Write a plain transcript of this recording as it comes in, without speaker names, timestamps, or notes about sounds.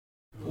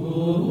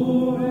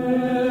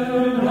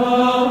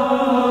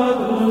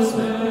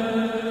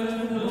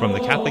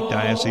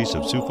Diocese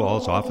of Sioux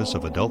Falls Office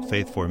of Adult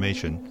Faith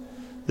Formation,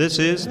 this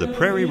is the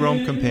Prairie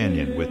Rome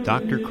Companion with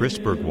Dr. Chris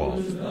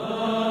Burgwald.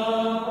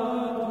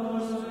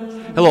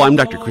 Hello, I'm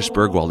Dr. Chris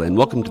Burgwald, and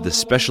welcome to this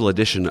special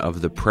edition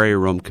of the Prairie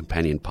Rome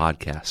Companion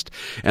podcast.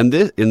 And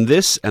in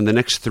this and the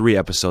next 3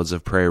 episodes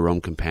of Prairie Rome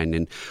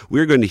Companion,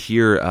 we're going to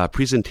hear a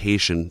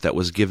presentation that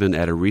was given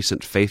at a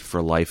recent Faith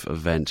for Life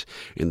event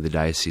in the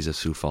Diocese of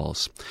Sioux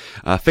Falls.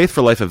 Faith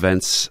for Life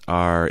events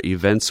are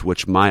events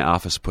which my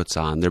office puts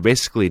on. They're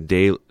basically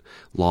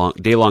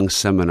day-long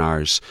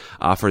seminars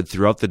offered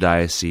throughout the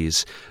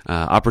diocese,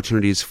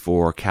 opportunities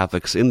for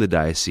Catholics in the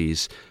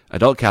diocese,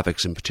 adult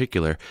Catholics in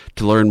particular,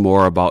 to learn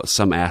more about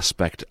some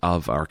aspect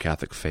of our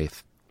Catholic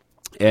faith.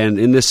 And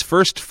in this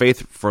first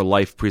Faith for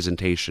Life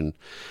presentation,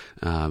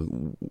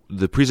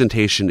 the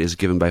presentation is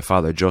given by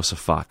Father Joseph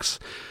Fox,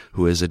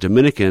 who is a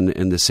Dominican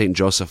in the St.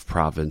 Joseph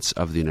province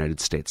of the United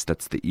States.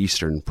 That's the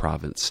eastern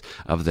province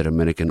of the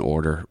Dominican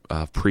order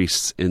of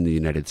priests in the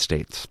United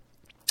States.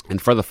 And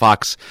Father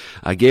Fox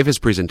gave his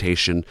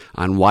presentation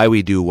on why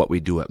we do what we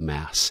do at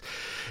Mass.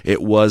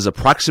 It was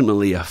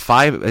approximately a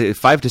 5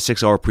 to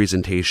 6 hour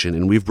presentation,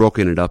 and we've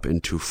broken it up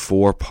into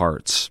 4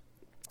 parts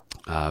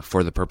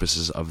for the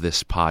purposes of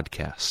this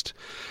podcast.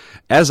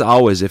 As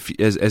always,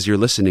 as you're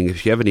listening,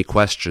 if you have any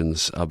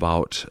questions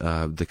about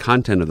the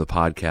content of the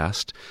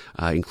podcast,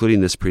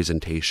 including this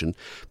presentation,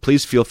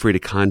 please feel free to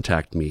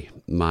contact me.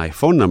 My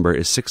phone number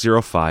is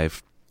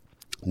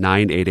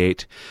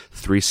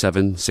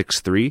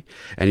 605-988-3763,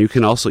 and you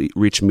can also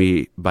reach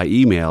me by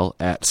email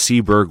at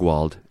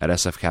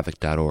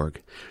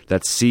cburgwald@sfcatholic.org.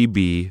 That's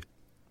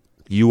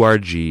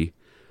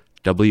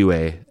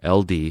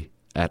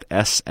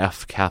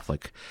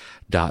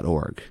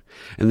cburgwald@sfcatholic.org.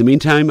 In the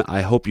meantime,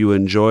 I hope you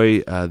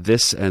enjoy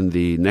this and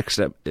the next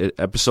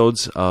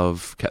episodes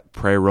of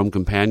Prairie Rome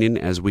Companion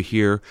as we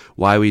hear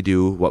why we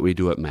do what we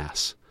do at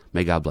Mass.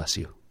 May God bless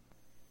you.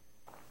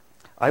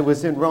 I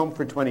was in Rome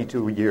for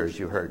 22 years,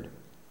 you heard.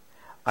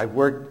 I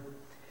worked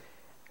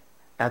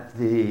at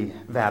the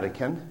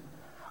Vatican.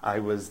 I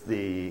was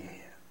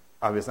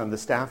on the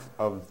staff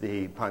of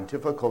the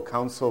Pontifical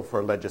Council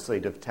for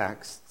Legislative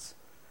Texts,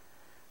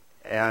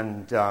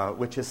 and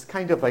which is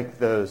kind of like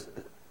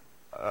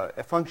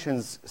it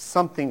functions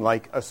something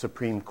like a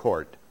Supreme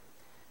Court.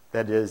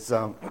 That is,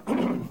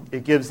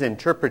 it gives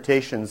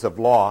interpretations of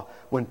law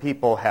when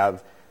people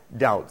have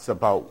doubts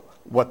about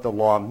what the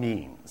law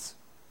means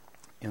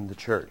in the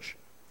church.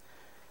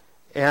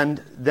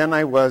 And then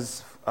I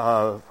was,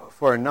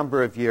 for a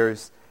number of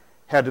years,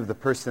 head of the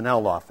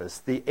personnel office,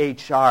 the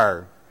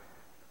HR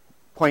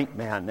point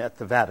man at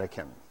the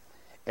Vatican,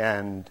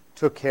 and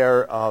took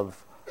care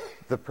of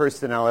the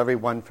personnel,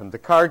 everyone from the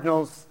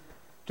cardinals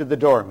to the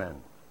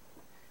doormen.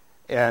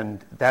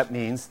 And that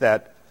means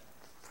that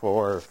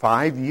for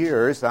 5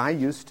 years, I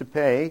used to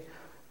pay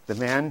the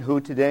man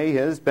who today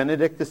is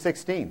Benedict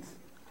XVI.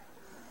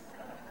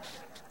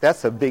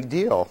 That's a big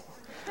deal.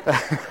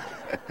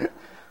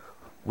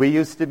 We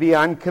used to be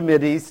on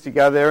committees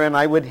together, and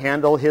I would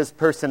handle his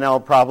personnel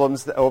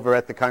problems over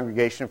at the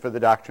Congregation for the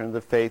Doctrine of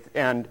the Faith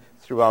and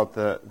throughout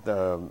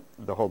the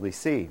Holy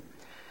See.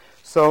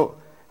 So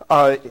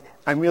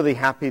I'm really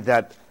happy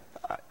that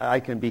I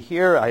can be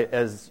here.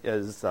 As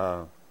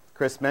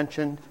Chris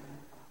mentioned,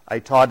 I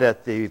taught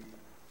at the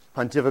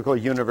Pontifical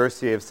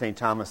University of St.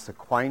 Thomas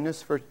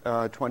Aquinas for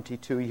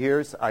 22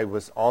 years. I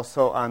was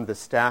also on the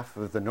staff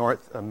of the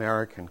North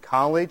American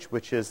College,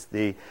 which is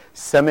the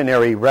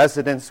seminary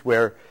residence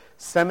where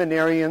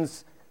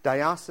seminarians,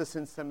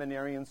 diocesan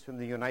seminarians from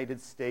the United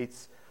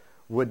States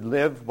would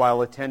live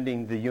while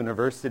attending the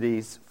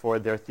universities for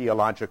their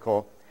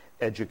theological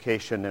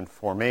education and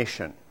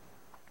formation.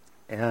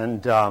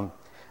 And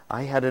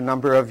I had a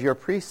number of your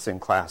priests in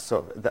class,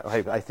 so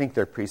I think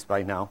they're priests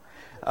by now,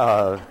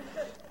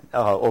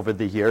 over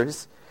the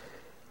years.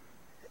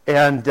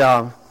 And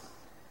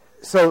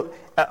so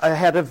I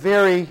had a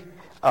very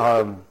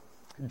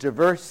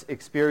diverse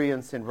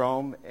experience in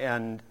Rome,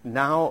 and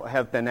now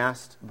have been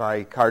asked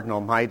by Cardinal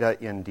Maida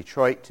in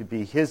Detroit to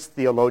be his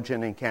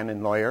theologian and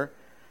canon lawyer.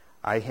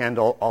 I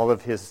handle all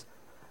of his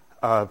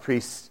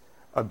priest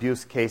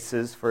abuse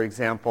cases, for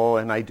example,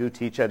 and I do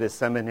teach at his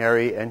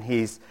seminary, and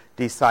he's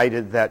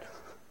decided that,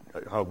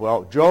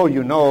 well, Joe,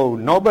 you know,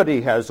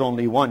 nobody has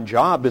only one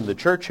job in the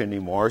church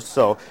anymore,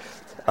 so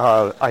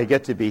I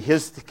get to be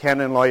his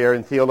canon lawyer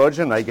and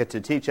theologian. I get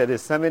to teach at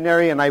his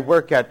seminary, and I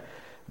work at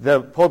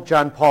the Pope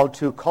John Paul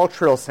II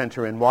Cultural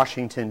Center in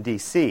Washington,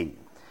 D.C.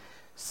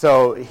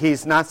 So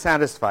he's not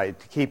satisfied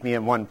to keep me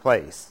in one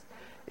place.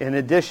 In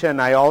addition,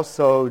 I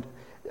also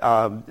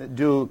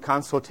do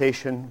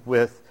consultation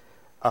with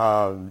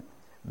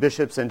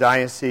bishops and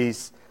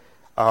dioceses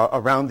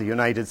around the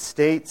United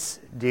States,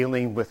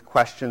 dealing with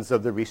questions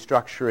of the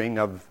restructuring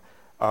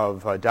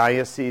of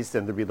dioceses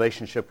and the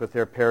relationship with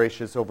their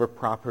parishes over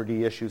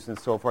property issues and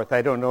so forth.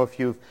 I don't know if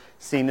you've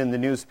seen in the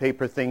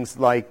newspaper things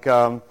like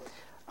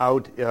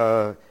out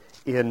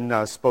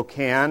in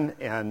Spokane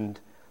and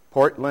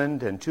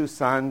Portland and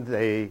Tucson,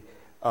 they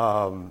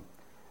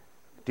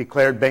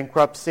declared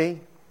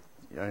bankruptcy.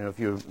 I don't know if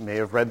you may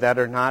have read that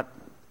or not.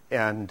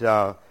 And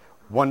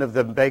One of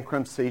the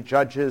bankruptcy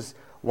judges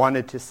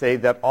wanted to say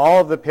that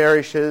all the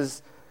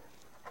parishes,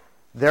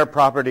 their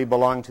property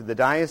belonged to the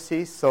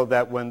diocese, so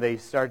that when they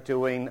start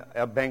doing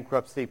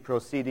bankruptcy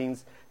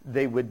proceedings,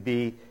 they would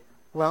be,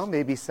 well,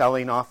 maybe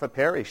selling off a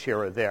parish here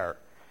or there.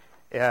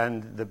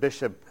 And the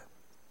bishop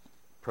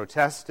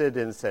protested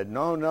and said,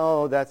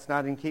 no, that's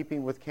not in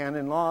keeping with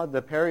canon law.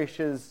 The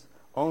parishes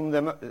own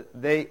them,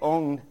 they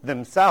own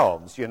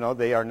themselves,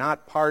 they are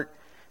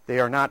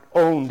not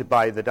owned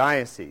by the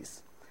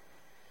diocese.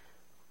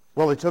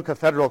 Well, it took a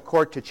federal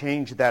court to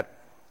change that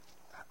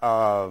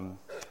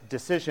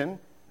decision,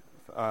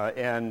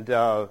 and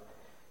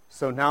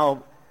so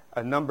now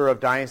a number of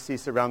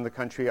dioceses around the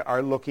country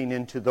are looking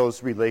into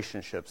those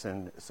relationships,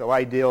 and so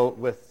I deal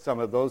with some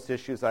of those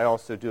issues. I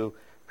also do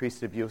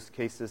priest abuse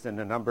cases in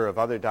a number of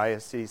other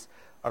dioceses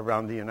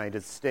around the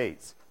United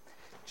States.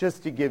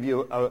 Just to give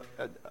you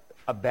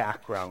a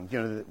background,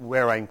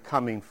 where I'm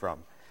coming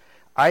from.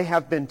 I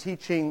have been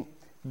teaching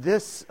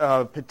this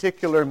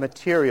particular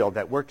material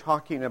that we're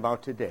talking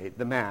about today,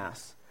 the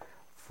Mass,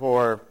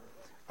 for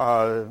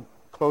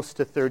close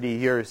to 30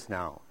 years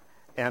now.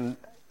 And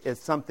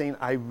it's something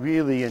I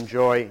really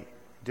enjoy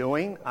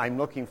doing. I'm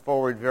looking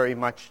forward very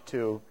much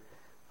to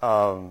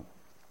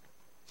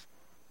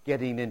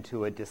getting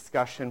into a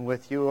discussion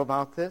with you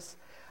about this.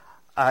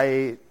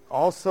 I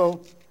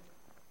also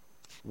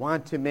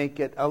want to make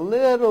it a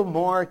little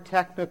more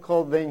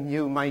technical than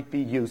you might be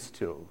used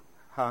to.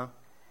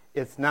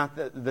 It's not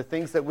the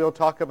things that we'll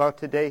talk about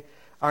today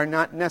are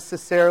not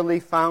necessarily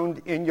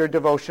found in your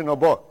devotional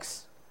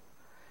books.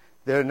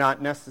 They're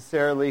not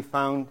necessarily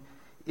found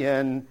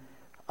in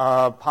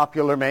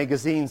popular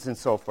magazines and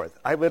so forth.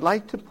 I would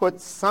like to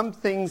put some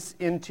things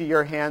into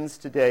your hands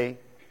today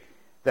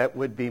that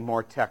would be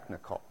more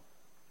technical.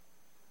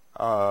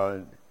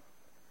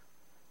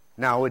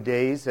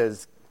 Nowadays,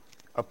 as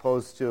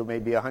opposed to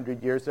maybe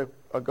 100 years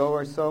ago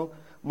or so,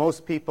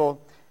 most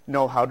people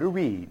know how to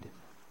read.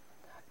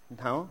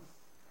 No?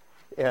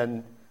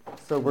 And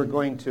so we're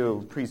going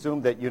to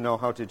presume that you know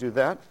how to do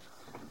that.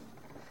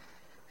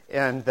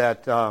 And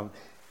that...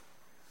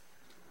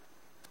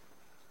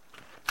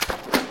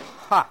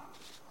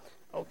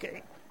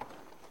 Okay.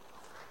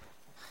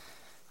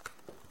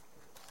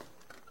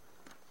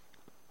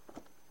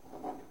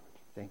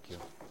 Thank you.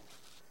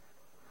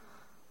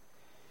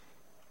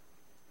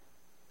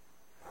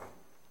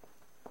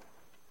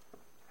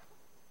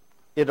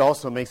 It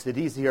also makes it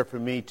easier for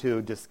me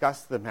to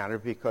discuss the matter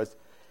because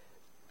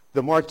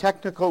the more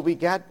technical we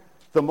get,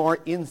 the more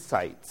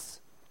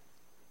insights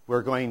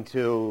we're going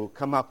to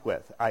come up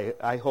with.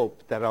 I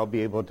hope that I'll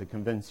be able to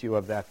convince you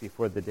of that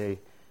before the day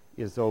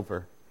is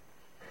over.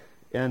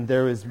 And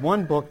there is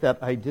one book that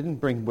I didn't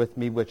bring with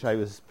me, which I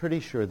was pretty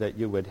sure that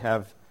you would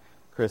have,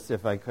 Chris,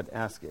 if I could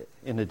ask it.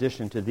 In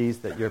addition to these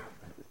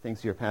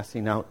things you're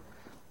passing out,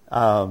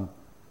 the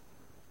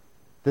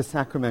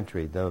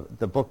sacramentary,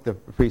 the book the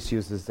priest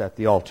uses at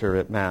the altar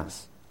at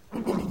Mass.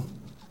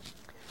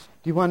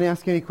 Do you want to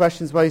ask any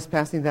questions while he's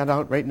passing that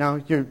out right now?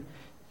 You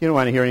don't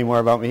want to hear any more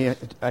about me,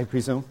 I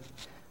presume?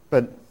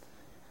 But,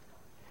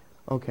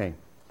 okay.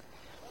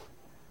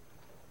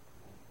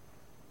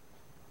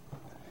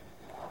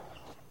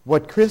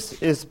 What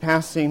Chris is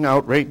passing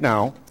out right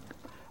now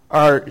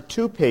are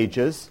 2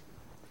 pages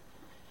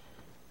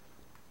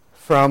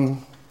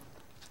from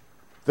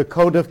the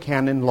Code of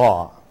Canon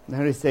Law.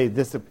 How do I say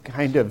this? A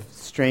kind of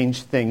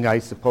strange thing, I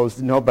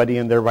suppose. Nobody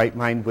in their right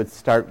mind would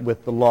start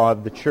with the law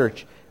of the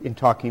Church in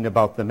talking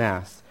about the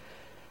Mass.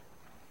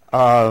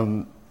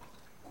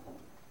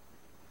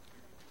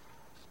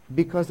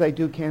 Because I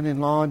do canon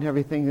law and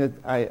everything, that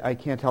I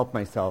can't help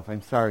myself.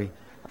 I'm sorry.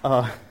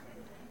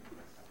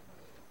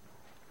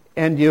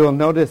 And you'll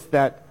notice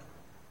that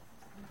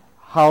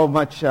how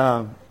much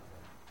I'm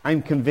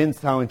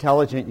convinced how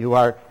intelligent you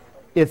are.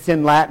 It's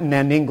in Latin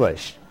and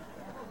English.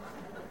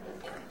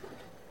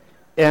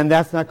 And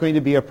that's not going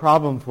to be a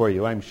problem for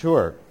you, I'm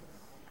sure.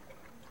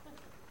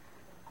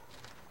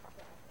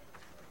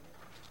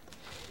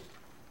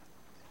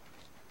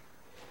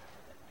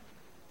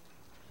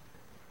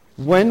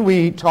 When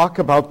we talk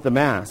about the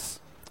Mass,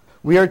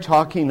 we are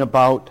talking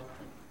about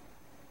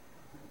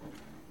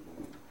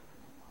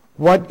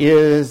what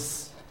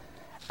is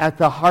at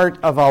the heart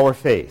of our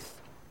faith.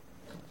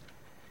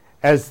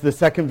 As the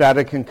Second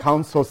Vatican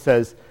Council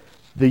says,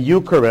 the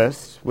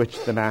Eucharist,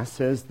 which the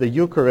Mass is, the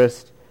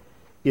Eucharist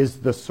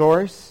is the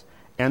source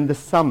and the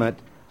summit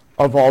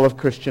of all of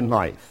Christian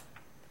life.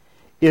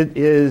 It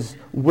is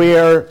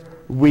where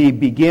we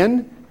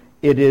begin.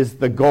 It is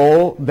the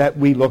goal that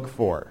we look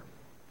for.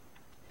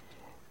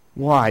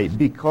 Why?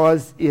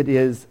 Because it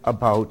is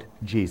about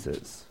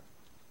Jesus.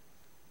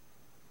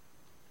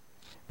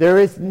 There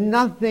is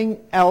nothing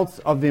else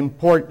of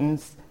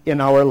importance in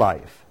our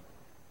life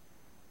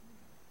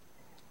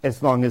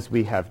as long as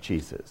we have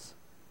Jesus.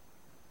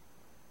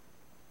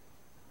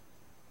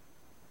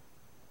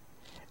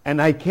 And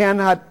I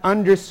cannot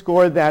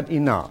underscore that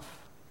enough.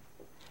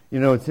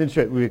 It's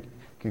interesting.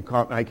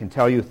 I can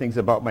tell you things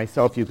about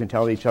myself. You can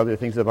tell each other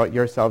things about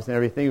yourselves and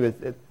everything.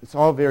 It's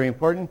all very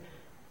important.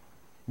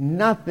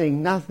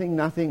 Nothing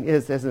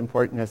is as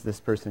important as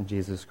this person,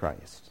 Jesus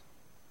Christ.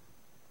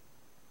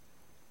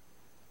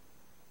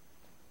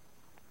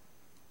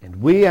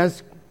 And we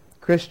as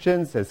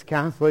Christians, as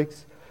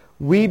Catholics,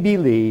 we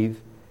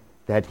believe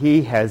that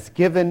he has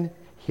given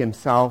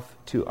himself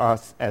to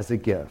us as a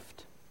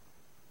gift,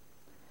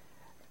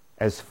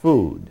 as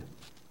food,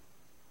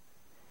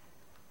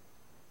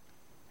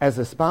 as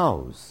a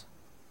spouse.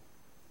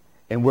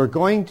 And we're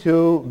going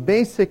to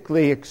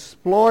basically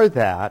explore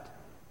that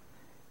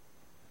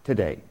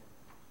today.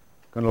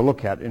 Going to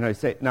look at it. And I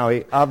say, now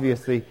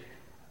obviously,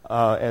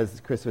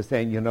 as Chris was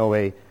saying,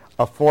 a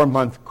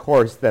 4-month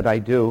course that I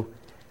do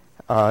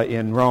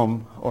in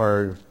Rome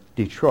or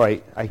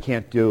Detroit, I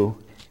can't do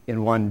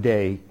in one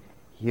day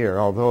here,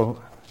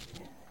 although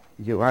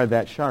you are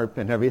that sharp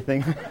and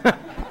everything.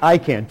 I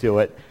can't do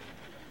it.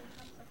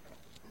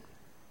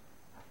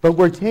 But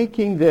we're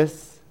taking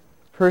this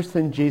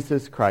person,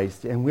 Jesus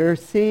Christ, and we're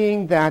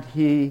seeing that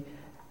he,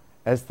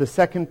 as the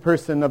second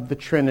person of the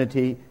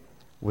Trinity,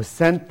 was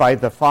sent by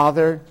the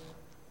Father,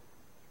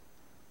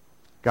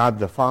 God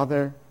the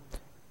Father,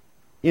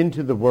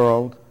 into the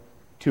world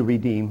to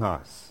redeem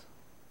us.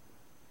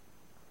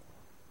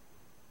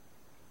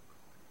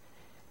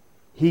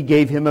 He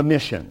gave him a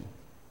mission,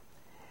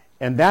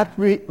 and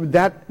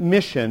that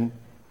mission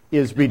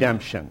is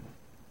redemption.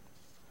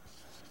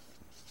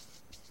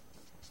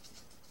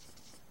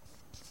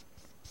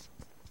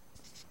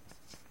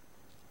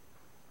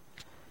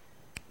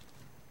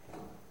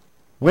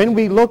 When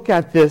we look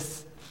at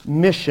this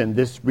mission,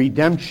 this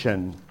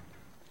redemption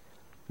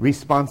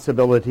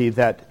responsibility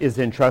that is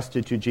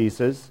entrusted to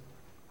Jesus,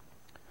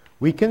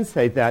 we can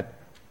say that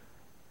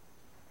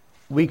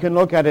we can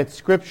look at it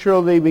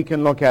scripturally, we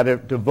can look at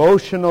it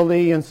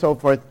devotionally, and so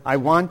forth. I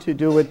want to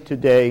do it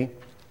today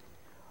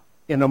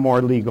in a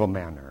more legal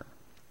manner.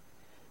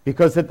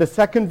 Because at the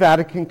Second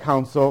Vatican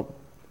Council,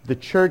 the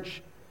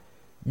Church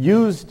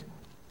used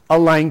a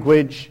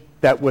language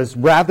that was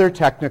rather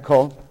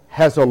technical,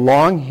 has a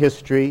long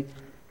history,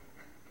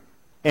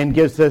 and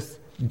gives us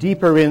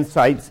deeper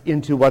insights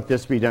into what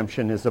this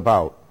redemption is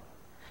about.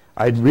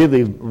 I'd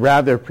really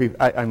rather,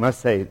 I must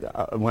say,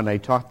 when I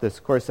taught this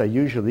course, I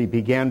usually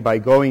began by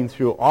going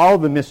through all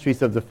the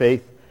mysteries of the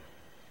faith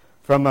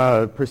from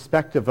a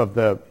perspective of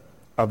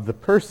the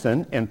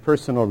person and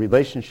personal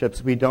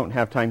relationships. We don't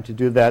have time to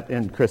do that,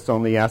 and Chris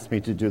only asked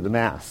me to do the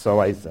Mass, so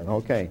I said,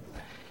 okay.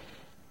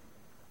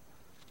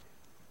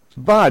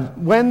 But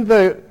when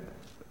the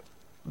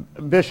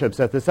bishops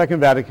at the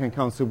Second Vatican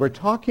Council were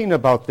talking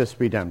about this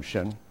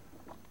redemption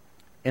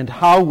and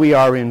how we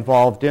are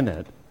involved in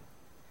it,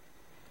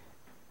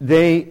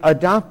 they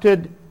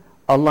adopted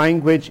a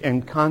language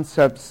and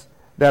concepts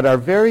that are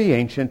very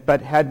ancient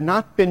but had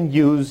not been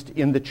used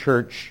in the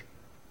Church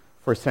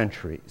for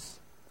centuries.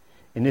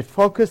 And it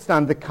focused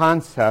on the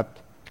concept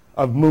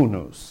of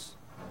munus.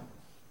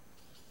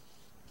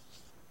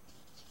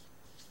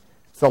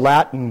 It's a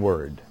Latin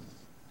word,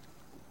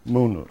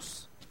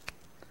 munus.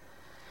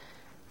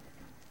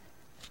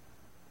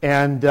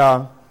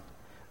 And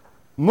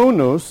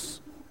munus,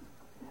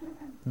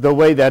 the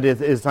way that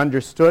it is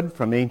understood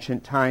from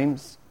ancient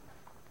times,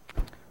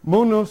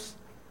 munus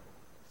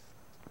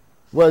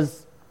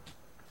was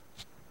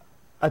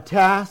a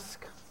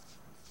task,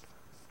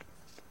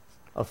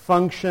 a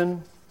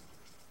function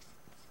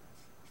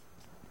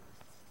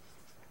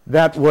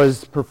that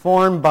was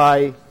performed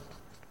by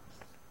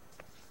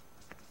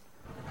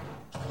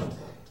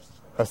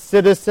a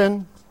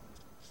citizen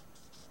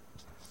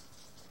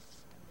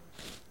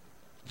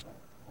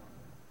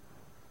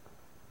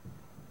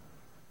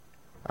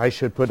I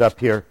should put up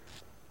here.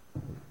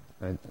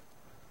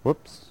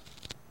 Whoops.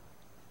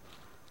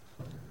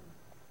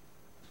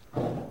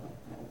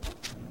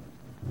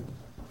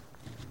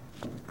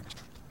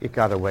 It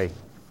got away.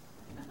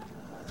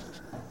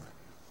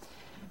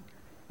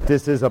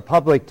 This is a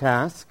public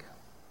task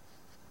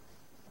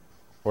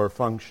or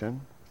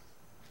function,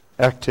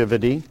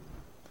 activity,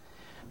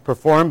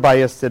 performed by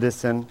a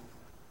citizen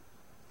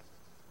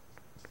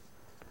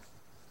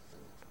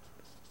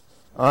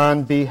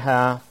on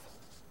behalf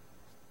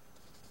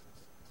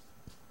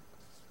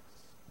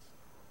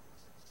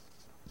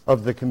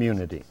of the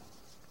community,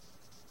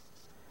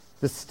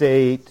 the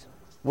state,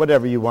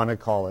 whatever you want to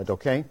call it,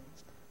 okay?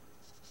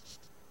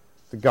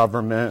 The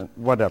government,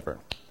 whatever.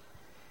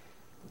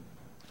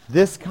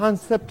 This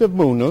concept of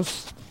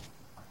munus,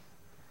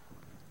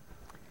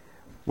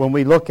 when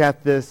we look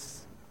at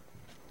this,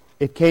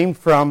 it came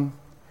from,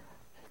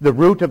 the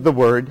root of the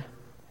word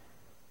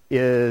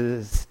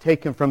is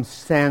taken from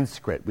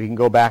Sanskrit. We can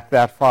go back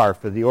that far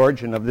for the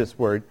origin of this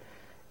word.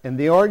 And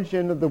the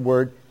origin of the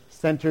word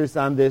centers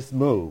on this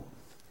mu.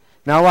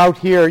 Now out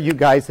here, you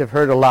guys have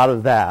heard a lot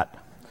of that.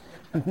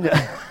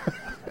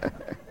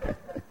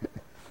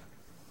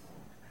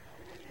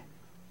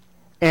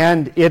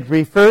 And it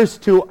refers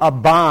to a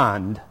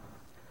bond,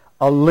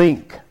 a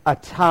link, a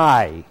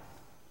tie.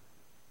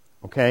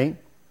 Okay?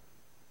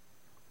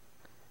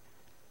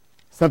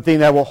 Something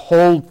that will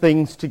hold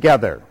things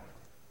together.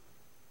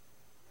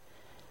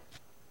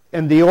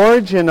 And the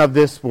origin of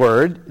this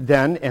word,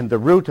 then, and the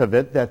root of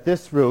it, that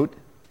this root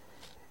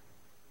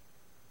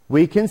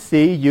we can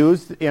see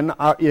used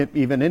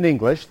even in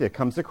English, that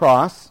comes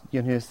across,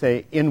 you know,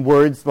 say, in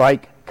words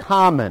like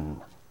common,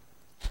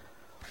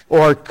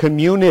 or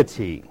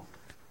community,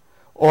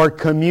 or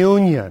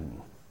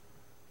communion.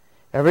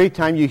 Every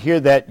time you hear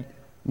that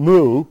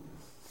mu,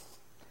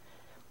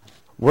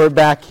 we're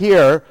back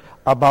here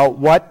about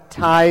what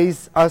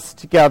ties us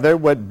together,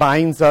 what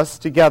binds us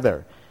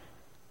together.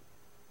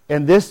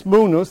 And this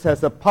munus,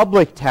 as a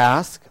public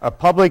task, a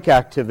public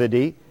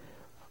activity,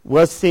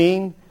 was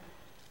seen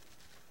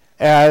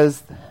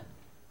as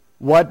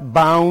what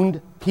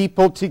bound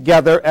people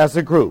together as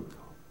a group.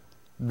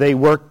 They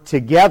work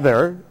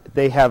together,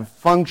 they have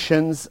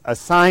functions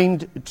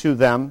assigned to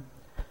them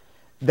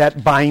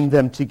that bind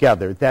them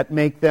together, that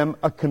make them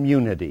a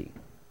community.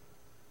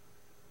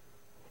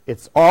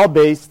 It's all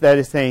based, that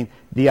is saying,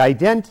 the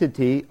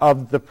identity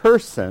of the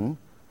person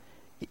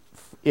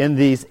in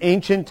these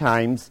ancient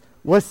times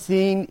was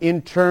seen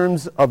in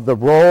terms of the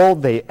role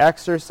they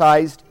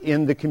exercised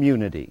in the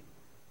community.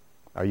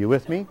 Are you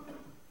with me?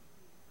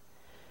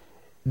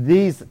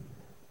 These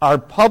are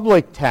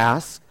public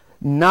tasks,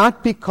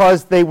 not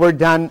because they were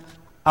done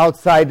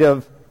outside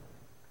of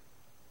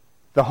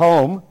the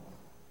home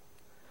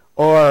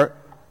or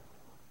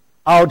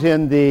out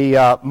in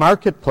the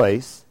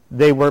marketplace.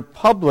 They were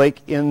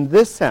public in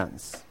this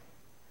sense.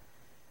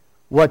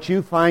 What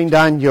you find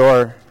on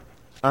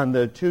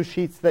the two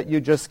sheets that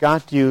you just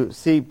got, do you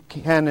see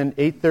Canon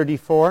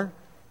 834?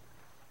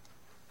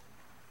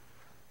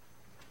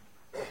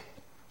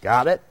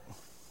 Got it?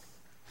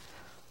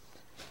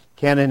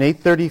 Canon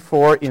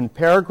 834 in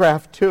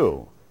paragraph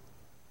 2.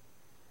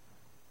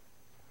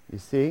 You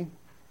see?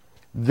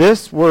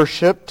 This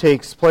worship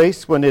takes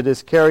place when it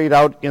is carried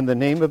out in the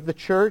name of the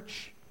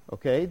church.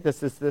 Okay,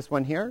 this is this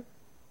one here.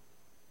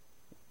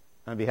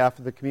 On behalf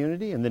of the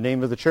community, in the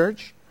name of the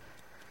church.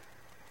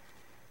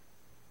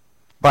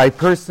 By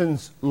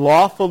persons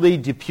lawfully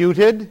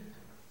deputed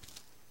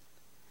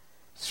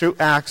through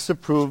acts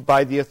approved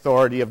by the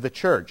authority of the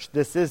church.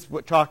 This is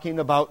talking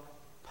about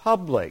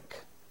public.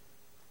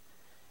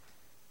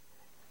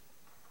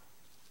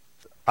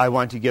 I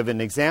want to give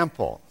an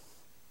example.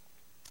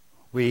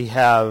 We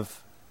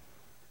have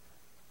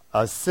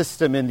a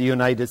system in the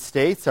United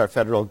States, our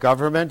federal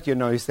government.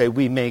 You say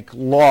we make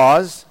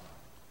laws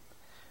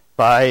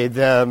by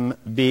them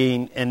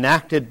being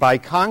enacted by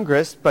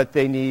Congress, but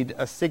they need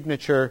a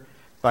signature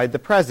by the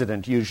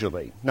president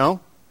usually.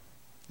 No?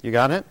 You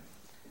got it?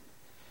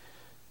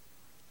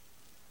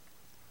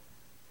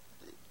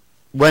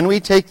 When we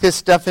take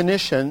this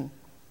definition,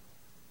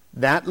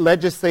 that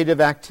legislative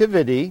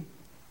activity,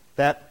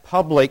 that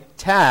public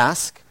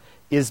task,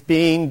 is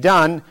being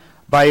done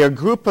by a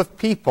group of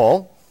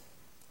people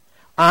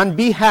on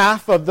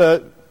behalf of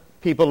the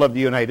people of the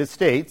United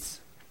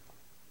States.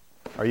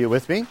 Are you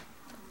with me?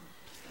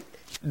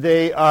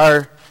 They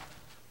are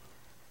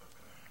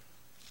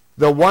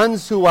the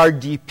ones who are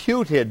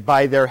deputed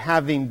by their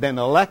having been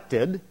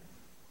elected,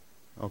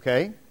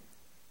 okay?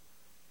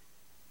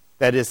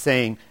 That is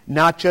saying,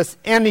 not just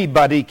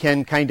anybody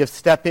can kind of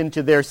step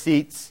into their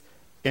seats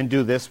and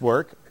do this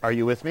work. Are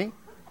you with me?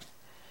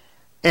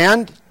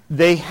 And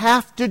they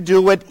have to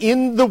do it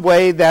in the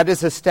way that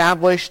is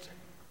established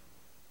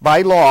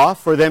by law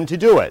for them to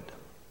do it.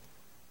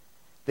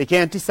 They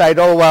can't decide,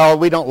 oh, well,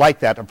 we don't like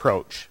that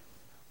approach.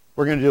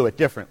 We're going to do it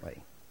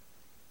differently.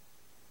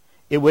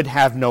 It would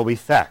have no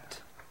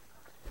effect,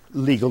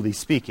 legally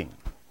speaking.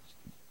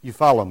 You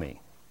follow me?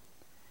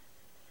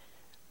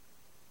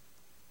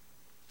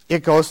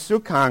 It goes through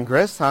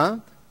Congress,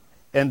 and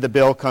the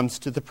bill comes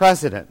to the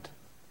president.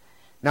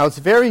 Now, it's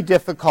very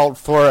difficult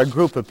for a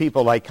group of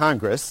people like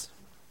Congress.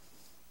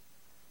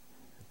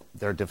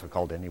 They're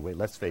difficult anyway,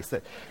 let's face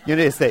it. You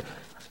need to say,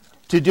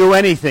 to do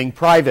anything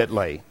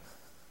privately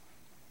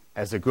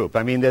as a group.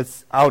 I mean,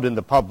 that's out in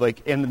the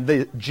public in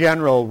the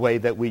general way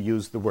that we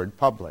use the word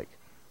public.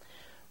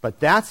 But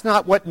that's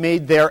not what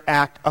made their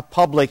act a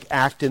public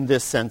act in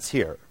this sense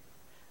here.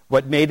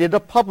 What made it a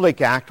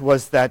public act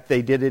was that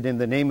they did it in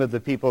the name of the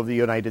people of the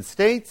United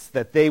States,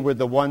 that they were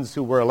the ones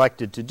who were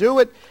elected to do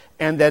it,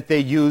 and that they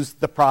used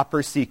the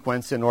proper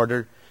sequence in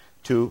order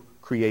to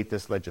create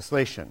this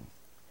legislation.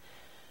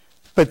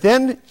 But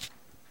then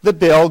the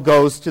bill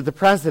goes to the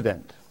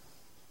president.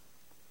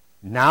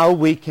 Now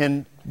we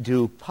can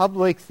do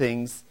public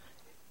things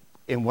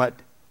in what,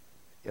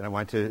 and I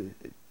want to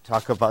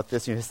talk about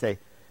this, you say,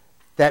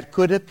 that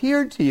could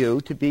appear to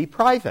you to be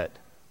private.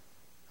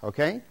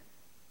 Okay?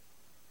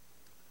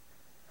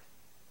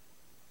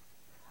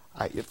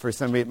 For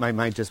some reason, my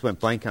mind just went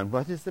blank on,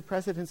 what is the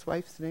president's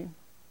wife's name?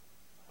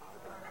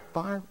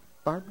 Barbara?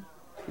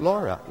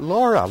 Laura,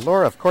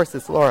 of course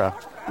it's Laura.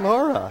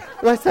 Laura.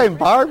 I was saying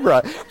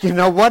Barbara. You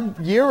know, what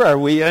year are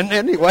we in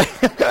anyway?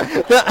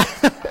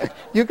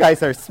 You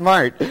guys are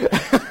smart.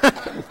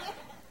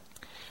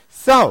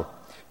 So,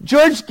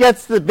 George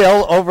gets the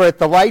bill over at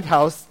the White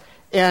House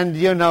and,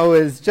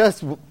 is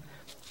just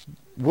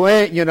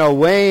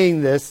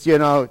weighing this,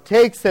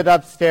 takes it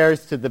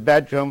upstairs to the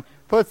bedroom,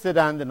 puts it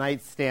on the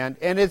nightstand,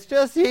 and it's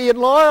just he and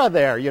Laura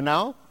there,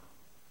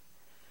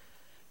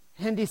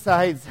 and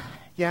decides,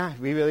 yeah,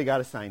 we really got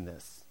to sign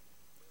this.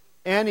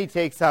 And he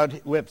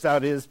whips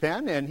out his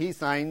pen, and he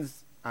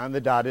signs on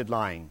the dotted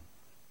line.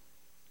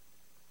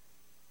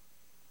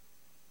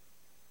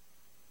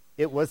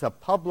 It was a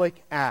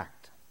public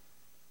act.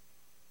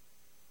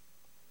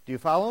 Do you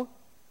follow?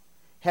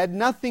 Had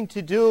nothing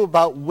to do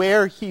about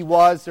where he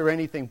was or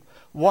anything.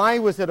 Why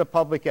was it a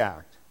public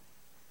act?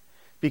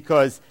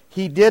 Because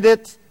he did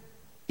it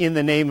in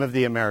the name of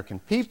the American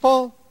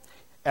people,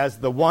 as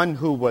the one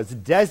who was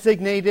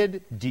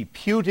designated,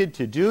 deputed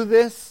to do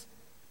this,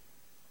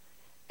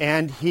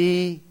 and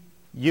he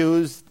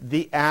used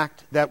the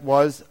act that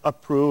was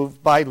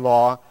approved by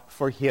law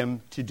for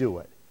him to do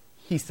it.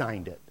 He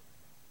signed it.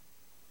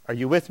 Are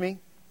you with me?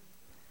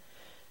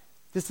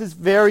 This is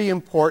very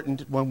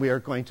important when we are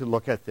going to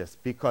look at this,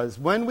 because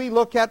when we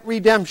look at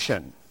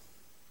redemption,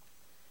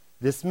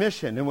 this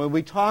mission, and when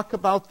we talk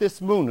about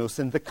this munus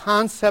and the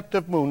concept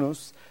of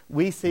munus,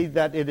 we see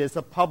that it is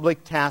a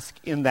public task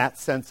in that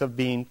sense of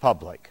being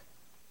public.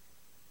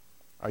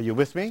 Are you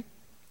with me?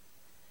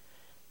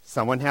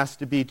 Someone has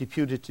to be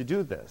deputed to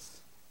do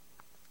this.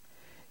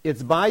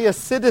 It's by a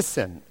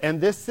citizen, and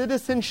this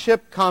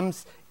citizenship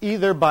comes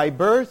either by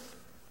birth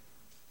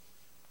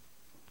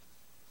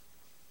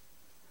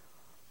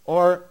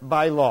or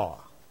by law.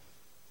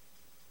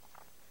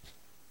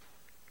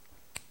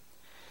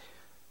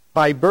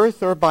 By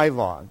birth or by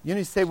law.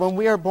 You say, when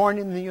we are born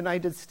in the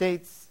United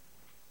States,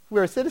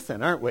 we're a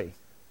citizen, aren't we?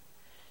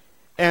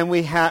 And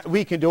we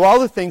can do all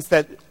the things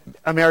that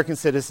American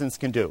citizens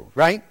can do,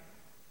 right?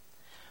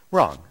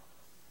 Wrong.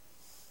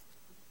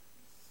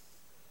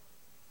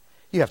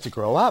 You have to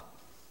grow up.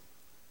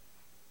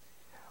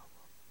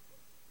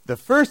 The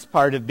first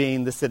part of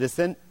being the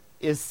citizen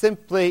is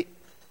simply,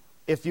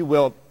 if you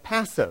will,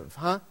 passive,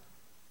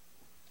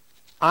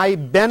 I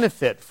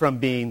benefit from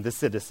being the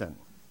citizen.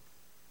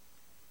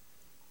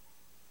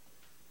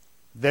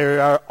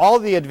 There are all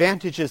the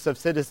advantages of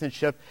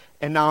citizenship,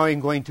 and now I'm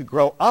going to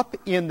grow up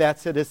in that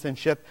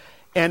citizenship,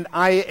 and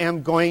I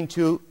am going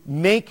to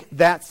make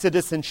that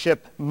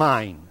citizenship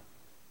mine.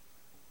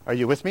 Are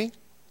you with me?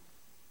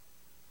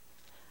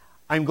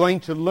 I'm going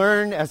to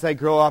learn as I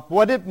grow up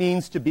what it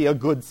means to be a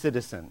good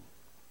citizen.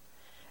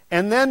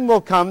 And then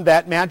will come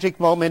that magic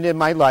moment in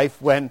my life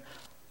when,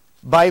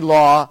 by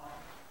law,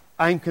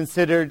 I'm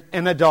considered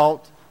an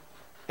adult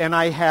and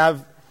I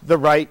have the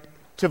right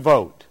to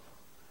vote.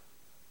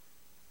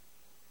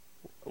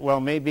 Well,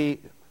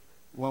 maybe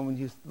when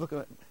you look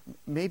at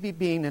maybe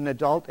being an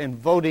adult and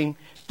voting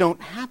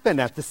don't happen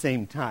at the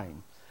same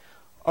time.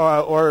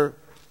 Or,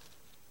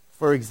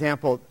 for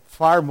example,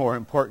 far more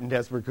important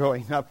as we're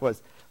growing up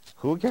was,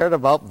 who cared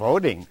about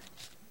voting?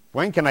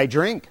 When can I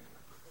drink?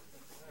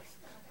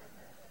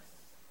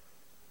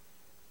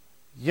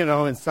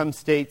 In some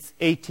states,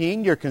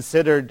 18, you're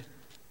considered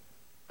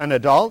an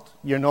adult.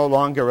 You're no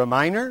longer a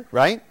minor,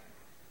 right?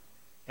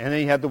 And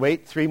then you had to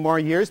wait 3 more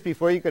years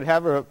before you could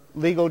have a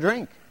legal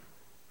drink.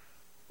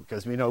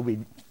 Because we know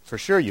for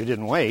sure you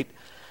didn't wait.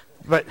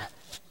 But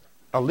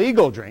a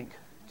legal drink,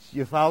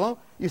 you follow?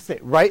 You say,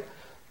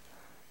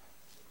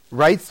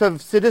 rights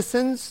of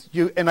citizens,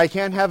 and I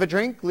can't have a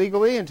drink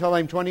legally until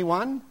I'm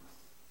 21.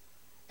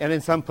 And in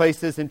some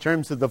places, in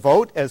terms of the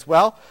vote as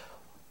well,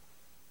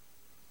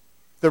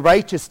 the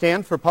right to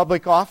stand for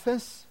public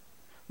office,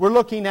 we're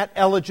looking at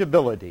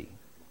eligibility,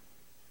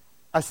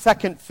 a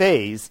second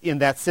phase in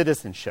that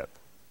citizenship.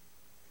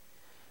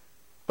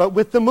 But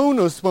with the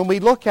munus, when we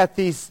look at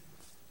these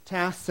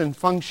tasks and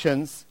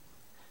functions,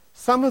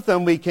 some of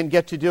them we can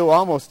get to do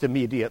almost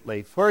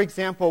immediately. For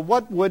example,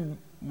 what would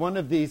one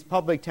of these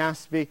public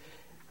tasks be?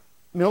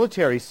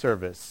 Military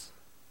service.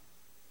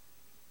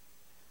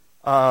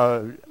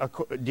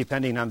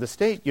 Depending on the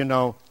state,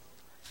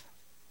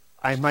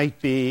 I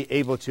might be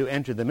able to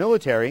enter the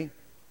military,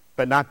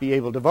 but not be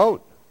able to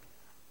vote.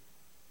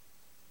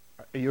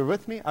 Are you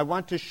with me? I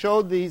want to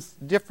show these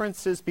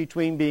differences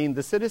between being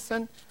the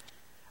citizen.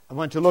 I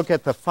want to look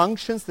at the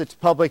functions, the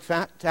public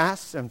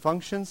tasks and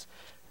functions.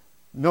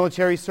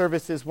 Military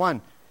service is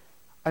one.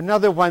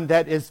 Another one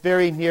that is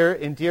very near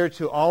and dear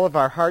to all of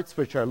our hearts,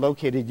 which are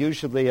located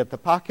usually at the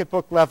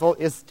pocketbook level,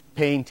 is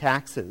paying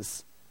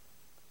taxes.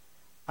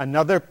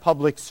 Another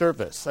public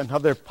service,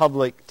 another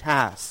public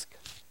task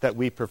that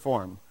we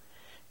perform.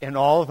 And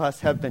all of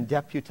us have been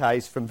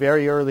deputized from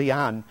very early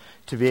on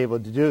to be able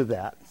to do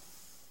that.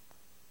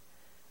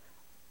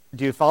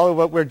 Do you follow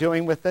what we're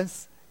doing with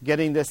this?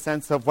 Getting this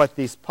sense of what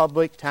these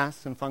public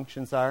tasks and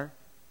functions are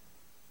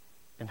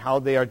and how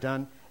they are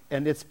done.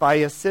 And it's by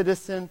a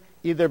citizen,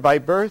 either by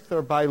birth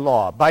or by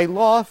law. By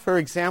law, for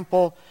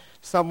example,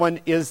 someone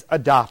is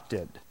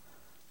adopted.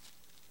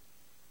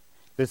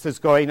 This is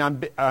going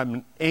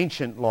on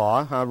ancient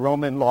law,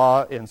 Roman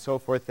law and so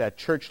forth, that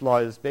church law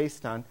is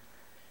based on.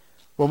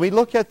 When we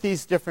look at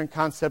these different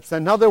concepts,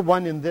 another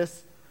one in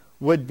this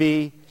would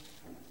be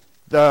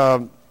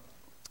the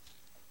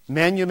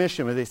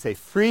manumission, where they say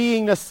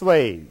freeing a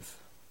slave.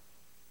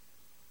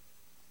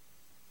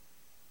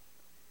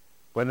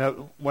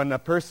 When a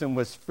person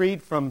was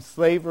freed from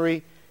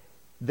slavery,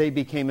 they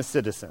became a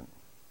citizen.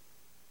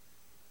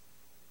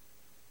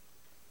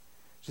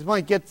 Just want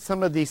to get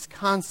some of these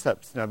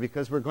concepts now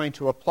because we're going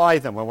to apply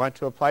them. I want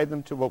to apply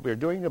them to what we're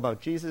doing about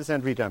Jesus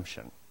and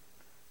redemption.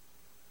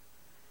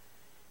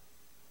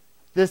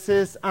 This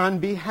is on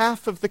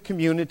behalf of the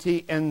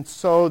community, and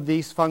so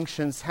these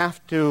functions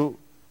have to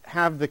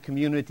have the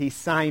community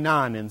sign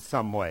on in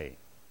some way.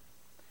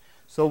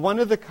 So one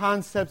of the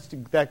concepts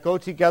that go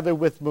together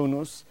with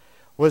munus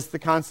was the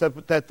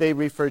concept that they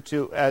refer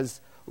to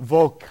as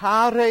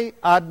vocare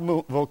ad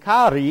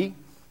vocari,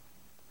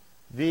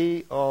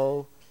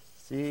 V-O-C-A-R-I,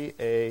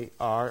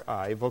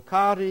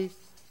 vocari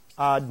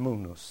ad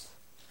munus.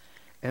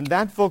 And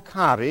that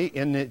vocari,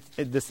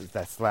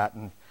 that's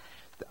Latin,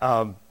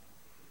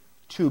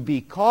 to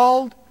be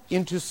called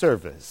into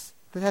service.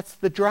 That's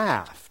the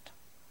draft.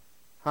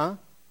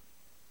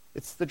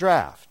 It's the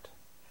draft.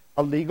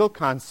 A legal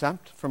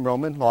concept from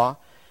Roman law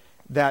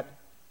that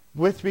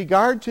with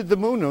regard to the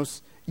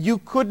munus, you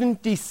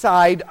couldn't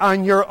decide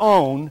on your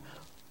own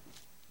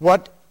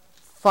what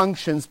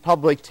functions,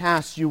 public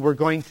tasks you were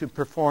going to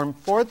perform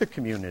for the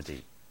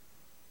community.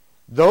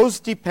 Those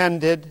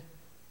depended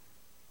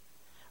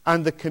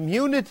on the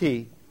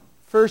community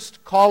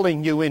first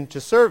calling you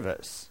into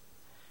service.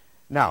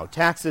 Now,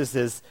 taxes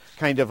is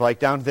kind of like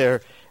down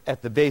there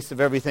at the base of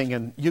everything,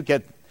 and you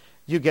get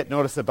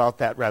notice about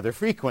that rather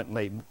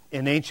frequently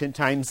in ancient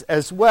times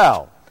as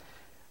well.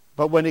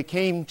 But when it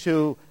came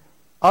to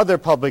other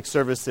public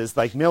services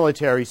like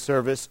military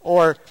service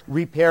or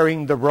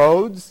repairing the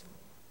roads,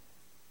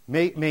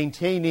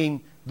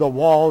 maintaining the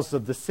walls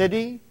of the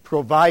city,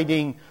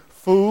 providing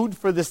food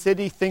for the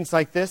city, things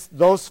like this,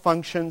 those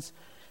functions,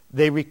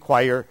 they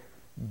require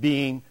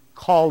being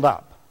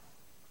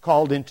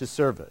called into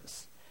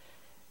service.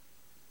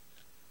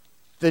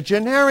 The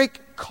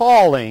generic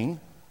calling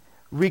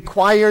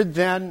required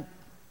then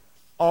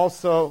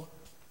also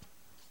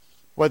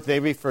what they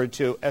referred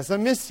to as a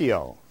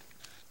missio.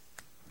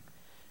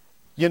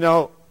 You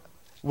know,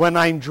 when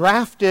I'm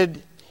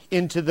drafted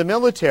into the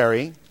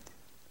military,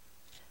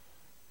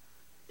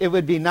 it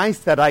would be nice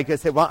that I could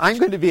say, well, I'm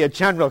going to be a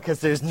general because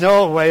there's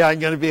no way I'm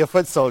going to be a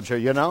foot soldier,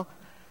 you know?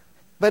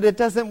 But it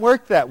doesn't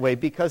work that way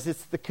because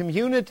it's the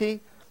community,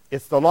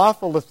 it's the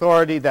lawful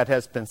authority that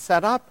has been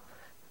set up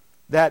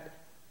that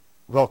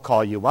will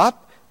call you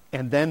up,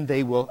 and then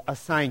they will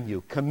assign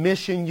you,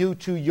 commission you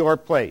to your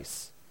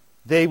place.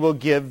 They will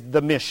give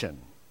the mission.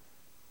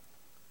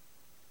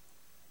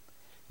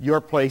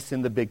 Your place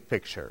in the big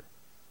picture.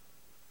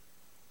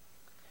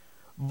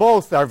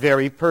 Both are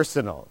very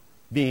personal,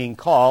 being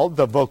called,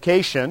 the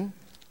vocation,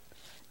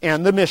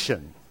 and the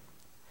mission.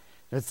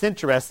 It's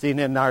interesting,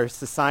 in our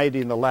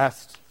society in the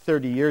last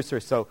 30 years or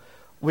so,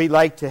 we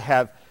like to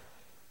have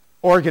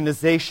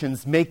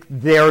organizations make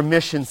their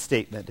mission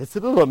statement. It's a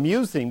little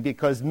amusing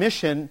because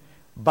mission,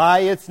 by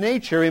its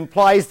nature,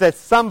 implies that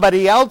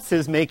somebody else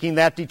is making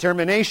that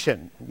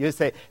determination. You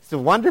say, it's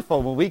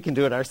wonderful when we can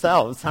do it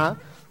ourselves, huh?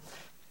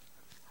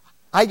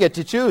 I get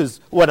to choose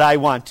what I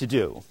want to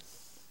do.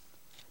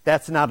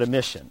 That's not a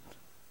mission.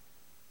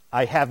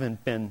 I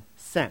haven't been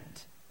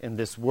sent. And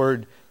this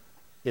word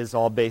is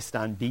all based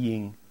on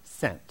being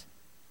sent.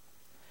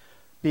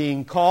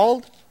 Being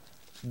called,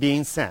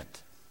 being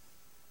sent.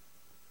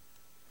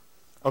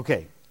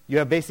 Okay, you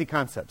have basic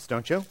concepts,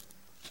 don't you?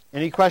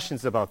 Any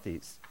questions about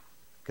these?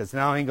 Because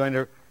now I'm going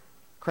to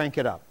crank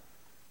it up.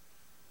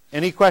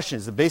 Any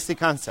questions, the basic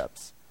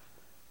concepts?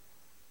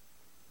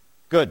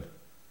 Good.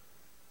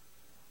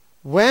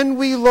 When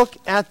we look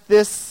at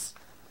this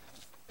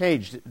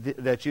page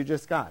that you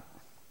just got,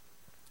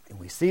 and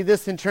we see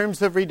this in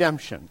terms of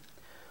redemption,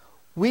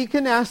 we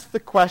can ask the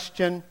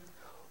question,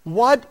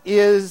 what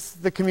is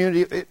the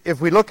community? If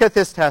we look at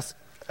this text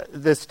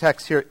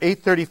here,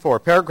 834,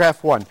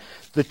 paragraph 1,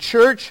 the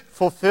church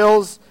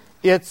fulfills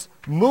its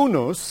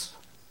munus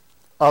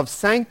of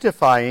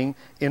sanctifying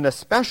in a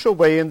special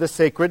way in the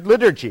sacred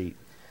liturgy,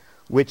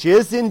 which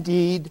is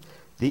indeed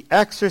the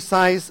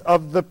exercise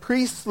of the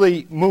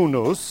priestly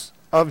munus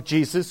of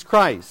Jesus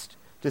Christ.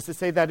 Does it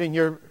say that in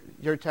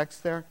your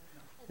text there?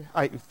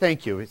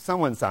 Thank you.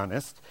 Someone's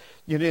honest.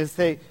 You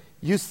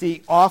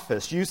see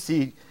office, you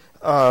see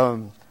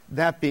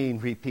that being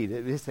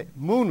repeated. They say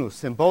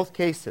munus in both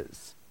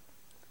cases.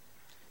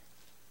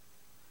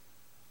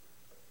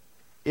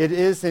 It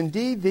is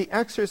indeed the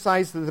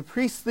exercise of the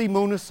priestly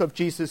munus of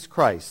Jesus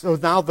Christ. So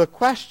now the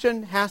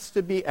question has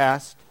to be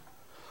asked,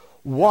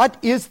 what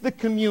is the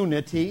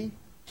community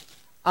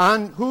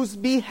on whose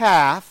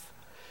behalf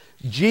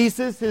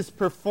Jesus is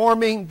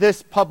performing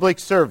this public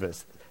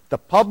service? The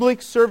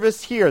public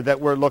service here that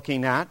we're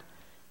looking at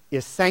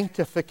is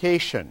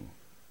sanctification.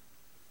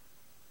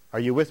 Are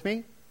you with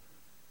me?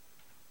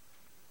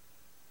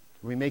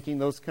 Are we making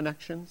those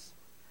connections?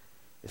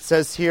 It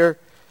says here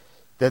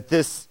that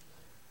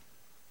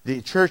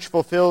the church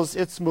fulfills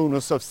its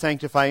munus of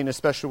sanctifying in a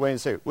special way,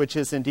 which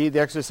is indeed the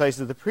exercise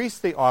of the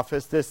priestly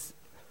office, this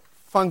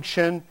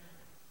function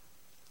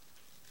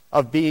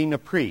of being a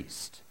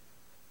priest.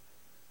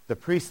 The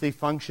priestly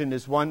function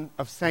is one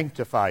of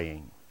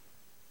sanctifying.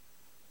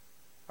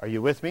 Are you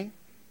with me?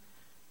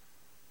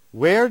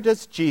 Where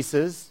does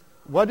Jesus,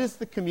 what is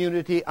the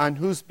community on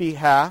whose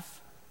behalf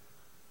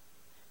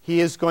he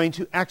is going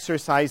to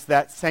exercise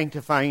that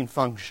sanctifying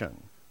function?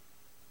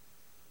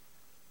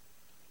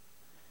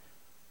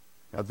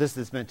 Now, this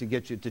is meant to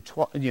get you to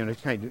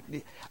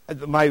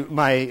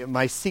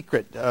my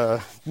secret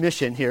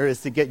mission here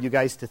is to get you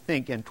guys to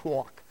think and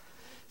talk.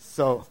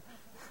 So,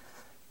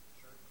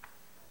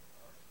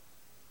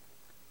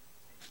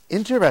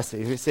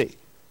 interesting. You see,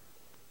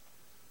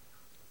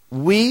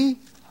 we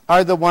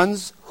are the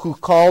ones who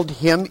called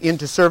him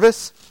into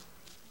service.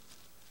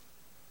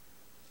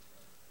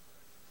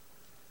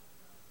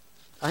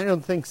 I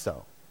don't think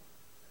so.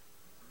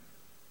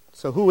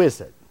 So who is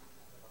it?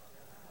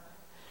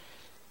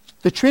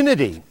 The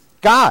Trinity,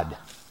 God.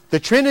 The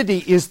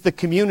Trinity is the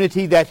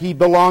community that he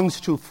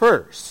belongs to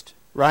first,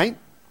 right?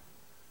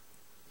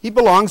 He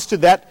belongs to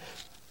that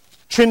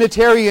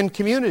Trinitarian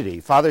community,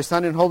 Father,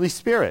 Son, and Holy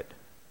Spirit.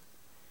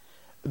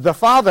 The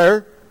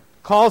Father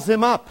calls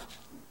him up.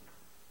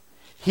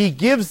 He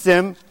gives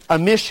them a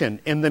mission,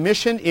 and the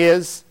mission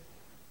is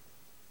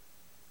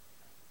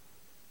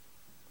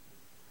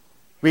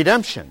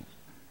redemption.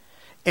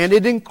 And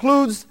it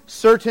includes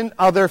certain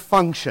other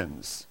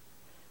functions.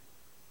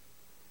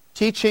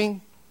 Teaching,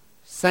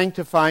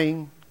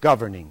 sanctifying,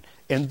 governing.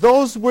 And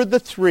those were the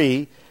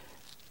three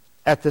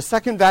at the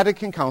Second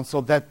Vatican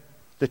Council that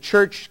the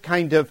church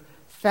kind of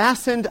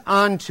fastened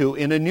onto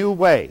in a new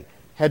way.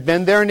 Had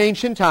been there in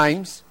ancient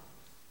times,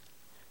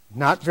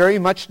 not very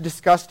much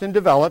discussed and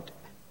developed.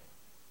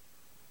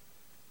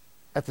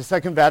 At the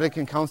Second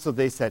Vatican Council,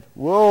 they said,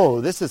 whoa,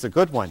 this is a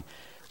good one.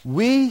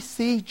 We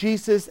see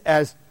Jesus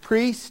as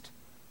priest,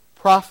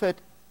 prophet,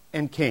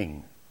 and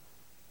king.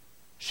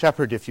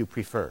 Shepherd, if you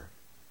prefer.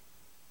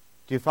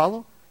 Do you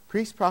follow?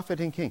 Priest,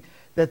 prophet, and king.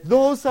 That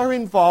those are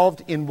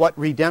involved in what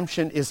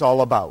redemption is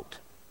all about.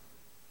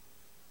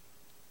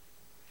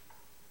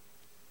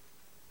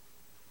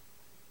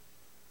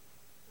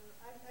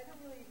 I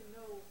don't really even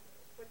know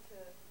what to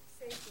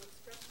say to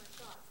express my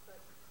thoughts,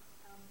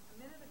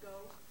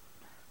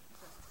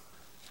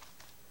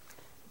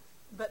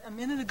 but a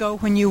minute ago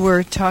when you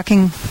were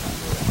talking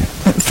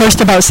first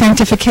about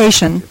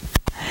sanctification,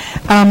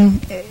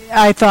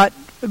 I thought,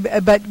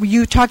 but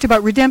you talked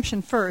about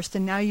redemption first,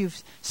 and now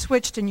you've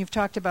switched and you've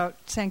talked about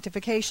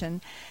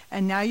sanctification,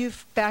 and now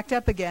you've backed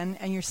up again,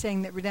 and you're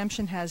saying that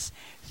redemption has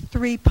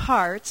three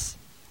parts,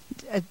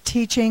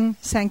 teaching,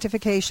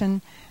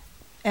 sanctification,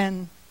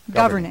 and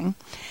governing.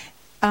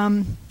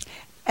 And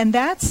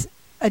that's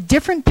a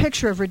different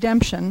picture of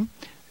redemption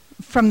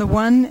from the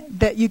one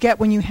that you get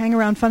when you hang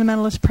around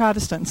fundamentalist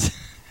Protestants.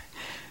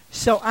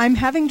 So I'm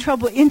having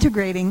trouble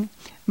integrating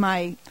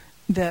my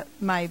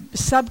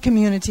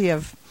sub-community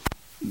of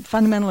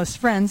fundamentalist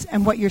friends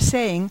and what you're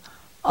saying,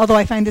 although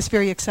I find this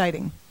very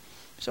exciting.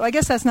 So I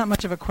guess that's not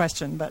much of a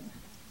question, but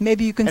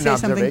maybe you can say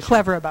something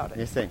clever about it.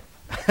 You think?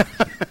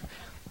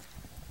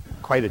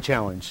 Quite a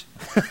challenge.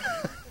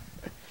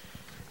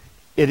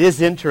 It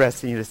is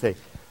interesting to say,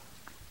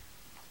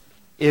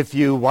 if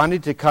you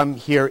wanted to come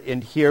here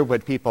and hear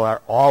what people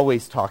are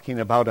always talking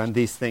about on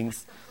these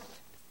things,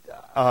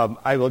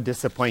 I will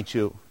disappoint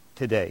you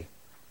today.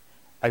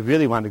 I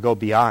really want to go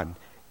beyond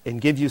and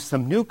give you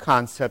some new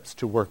concepts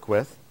to work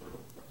with,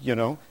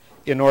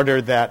 in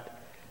order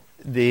that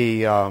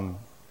the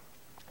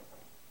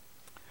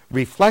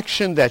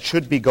reflection that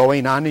should be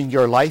going on in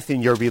your life,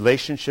 in your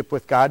relationship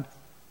with God,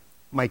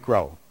 might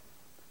grow,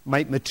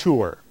 might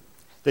mature,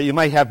 that you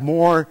might have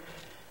more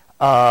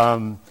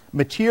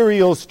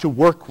materials to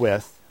work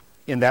with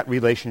in that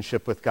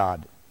relationship with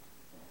God.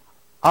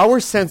 Our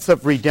sense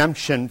of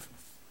redemption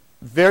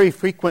very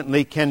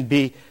frequently can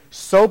be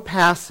so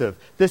passive.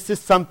 This is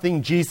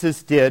something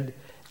Jesus did,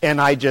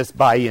 and I just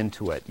buy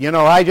into it.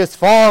 I just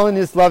fall in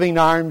his loving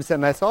arms,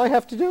 and that's all I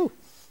have to do.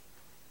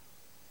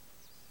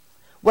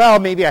 Well,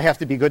 maybe I have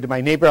to be good to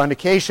my neighbor on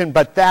occasion,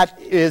 but that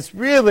is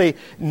really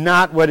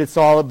not what it's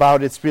all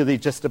about. It's really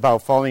just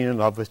about falling in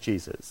love with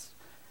Jesus.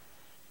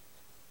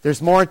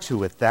 There's more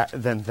to it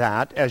than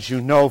that, as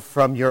you know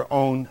from your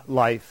own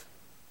life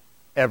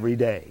every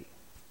day.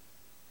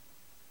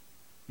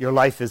 Your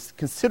life is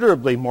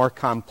considerably more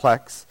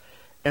complex,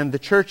 and the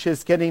church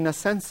is getting a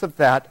sense of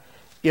that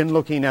in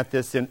looking at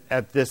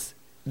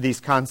these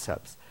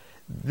concepts.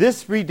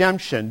 This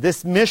redemption,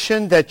 this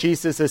mission that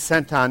Jesus is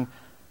sent on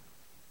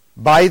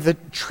by the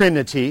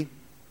Trinity,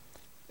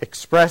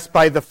 expressed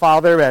by the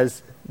Father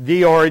as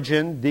the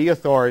origin, the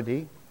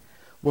authority,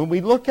 when we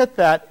look at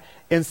that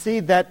and see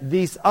that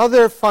these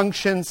other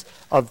functions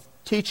of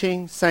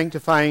teaching,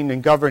 sanctifying,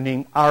 and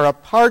governing are a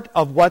part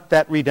of what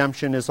that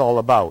redemption is all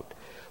about,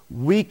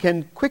 we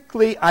can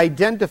quickly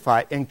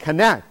identify and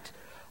connect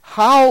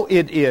how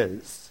it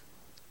is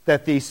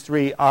that these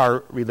three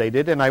are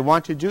related, and I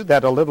want to do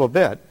that a little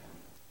bit.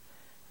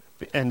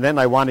 And then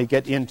I want to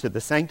get into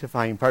the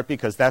sanctifying part,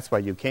 because that's why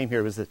you came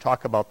here, was to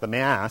talk about the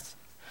Mass.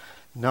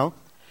 No?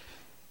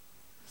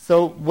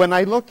 So when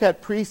I look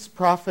at priest,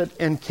 prophet,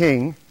 and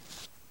king,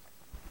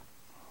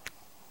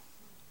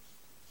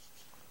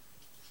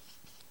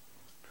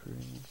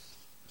 priest,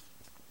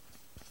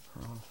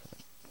 prophet.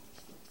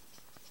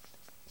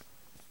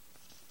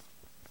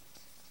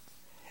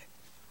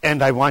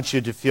 And I want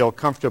you to feel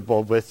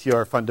comfortable with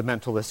your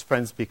fundamentalist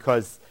friends,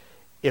 because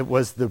it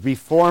was the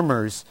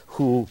reformers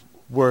who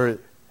were,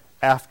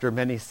 after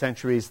many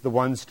centuries, the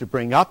ones to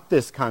bring up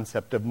this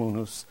concept of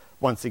munus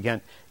once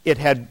again. They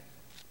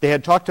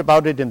had talked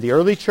about it in the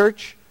early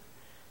church,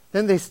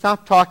 then they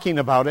stopped talking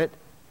about it.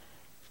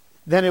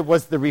 Then it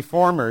was the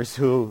reformers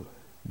who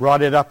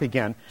brought it up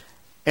again.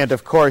 And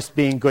of course,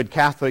 being good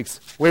Catholics,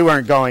 we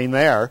weren't going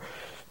there.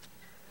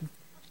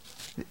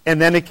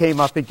 And then it came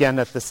up again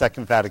at the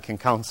Second Vatican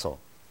Council.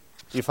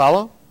 Do you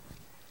follow?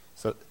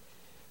 So,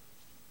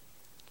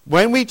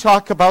 when we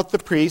talk about the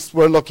priest,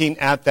 we're looking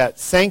at that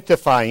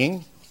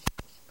sanctifying,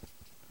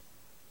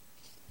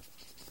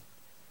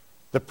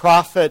 the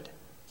prophet,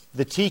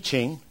 the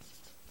teaching.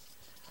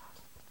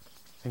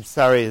 I'm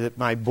sorry that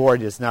my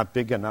board is not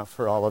big enough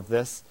for all of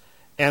this.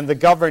 And the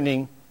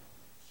governing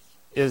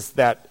is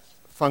that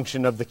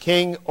function of the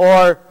king,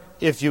 or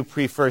if you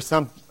prefer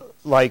some,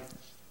 like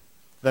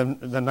the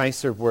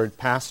nicer word,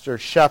 pastor,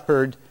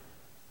 shepherd,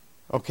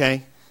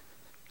 okay?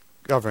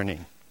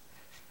 Governing.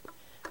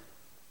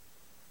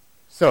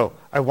 So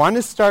I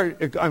want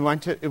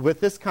to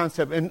with this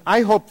concept, and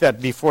I hope that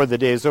before the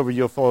day is over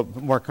you'll feel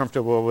more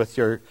comfortable with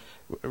your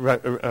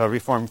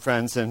Reformed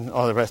friends and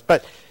all the rest.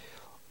 But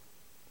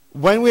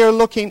when we are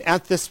looking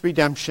at this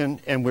redemption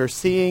and we're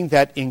seeing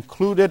that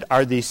included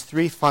are these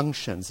three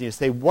functions, you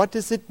say, what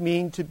does it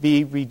mean to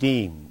be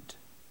redeemed?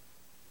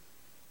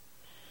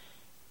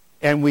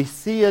 And we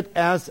see it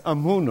as a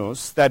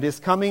munus that is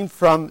coming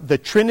from the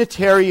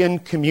Trinitarian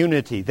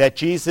community, that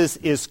Jesus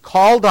is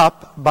called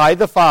up by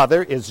the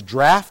Father, is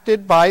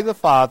drafted by the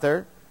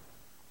Father,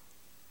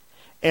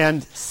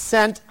 and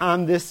sent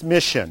on this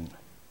mission,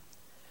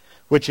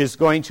 which is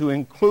going to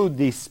include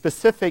the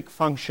specific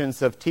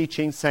functions of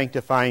teaching,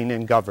 sanctifying,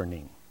 and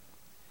governing.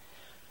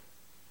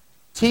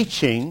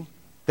 Teaching,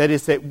 that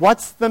is,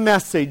 what's the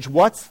message,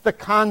 what's the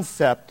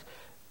concept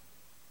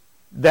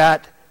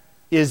that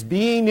is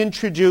being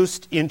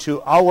introduced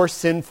into our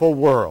sinful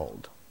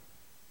world?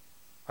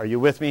 Are you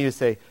with me? You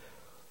say,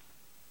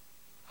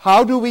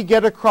 how do we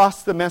get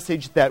across the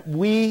message that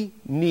we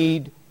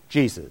need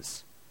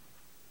Jesus?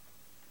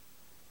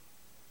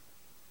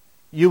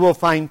 You will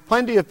find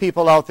plenty of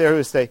people out there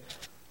who say,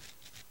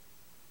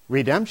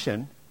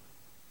 redemption?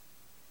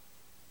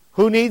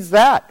 Who needs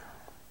that?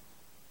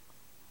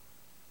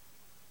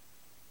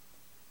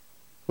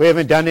 We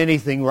haven't done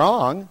anything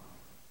wrong.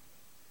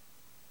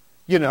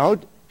 You know,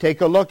 take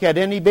a look at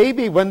any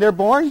baby when they're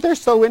born. They're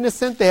so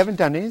innocent. They haven't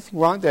done anything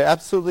wrong. They're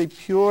absolutely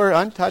pure,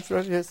 untouched.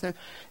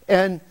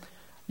 And,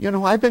 you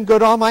know, I've been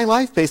good all my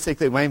life,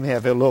 basically. We may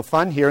have a little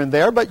fun here and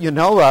there, but, you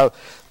know,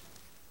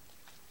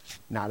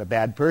 not a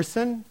bad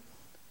person.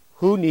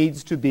 Who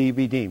needs to be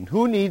redeemed?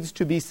 Who needs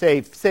to be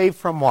saved? Saved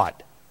from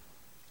what?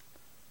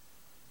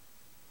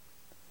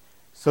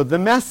 So the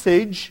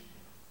message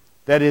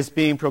that is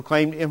being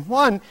proclaimed in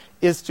one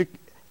is to,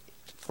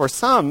 for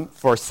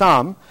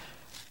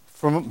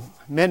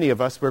many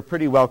of us, we're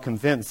pretty well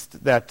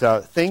convinced that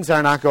things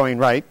are not going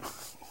right.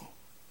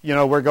 You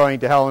know, we're going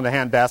to hell in a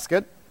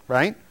handbasket,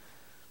 right?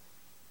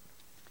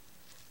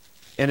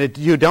 And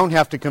you don't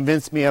have to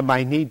convince me of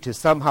my need to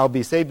somehow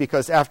be saved,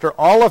 because after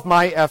all of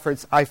my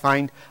efforts, I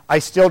find I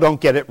still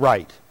don't get it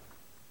right.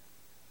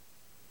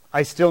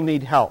 I still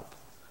need help.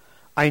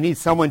 I need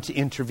someone to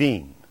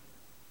intervene.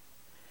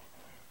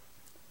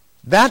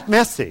 That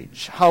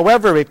message,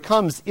 however it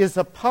comes, is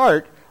a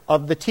part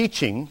of the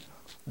teaching,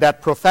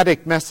 that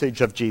prophetic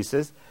message of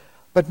Jesus.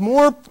 But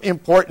more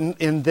important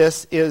in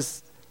this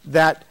is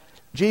that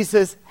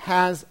Jesus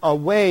has a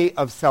way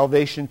of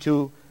salvation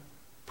to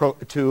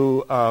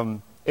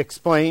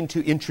explain,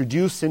 to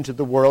introduce into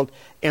the world,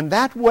 and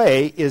that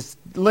way is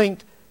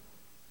linked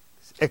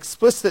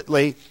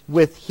explicitly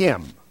with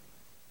him.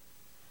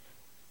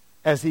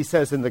 As he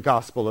says in the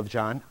Gospel of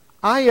John,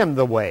 I am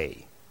the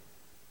way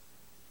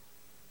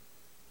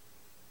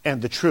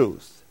and the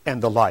truth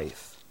and the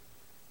life.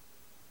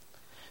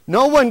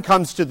 No one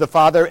comes to the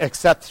Father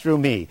except through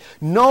me.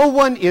 No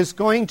one is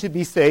going to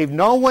be saved.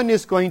 No one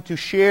is going to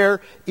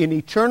share in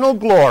eternal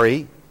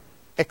glory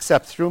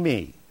except through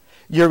me.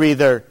 You're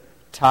either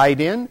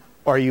tied in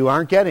or you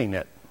aren't getting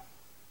it.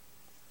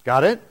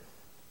 Got it?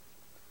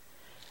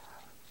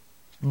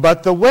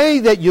 But the way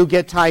that you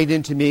get tied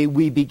into me,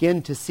 we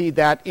begin to see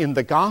that in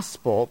the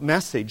gospel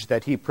message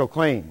that he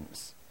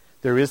proclaims.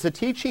 There is a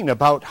teaching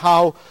about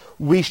how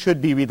we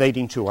should be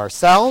relating to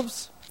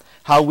ourselves,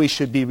 how we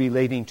should be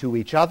relating to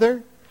each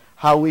other,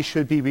 how we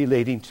should be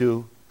relating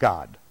to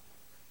God.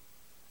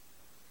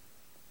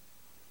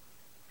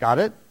 Got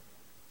it?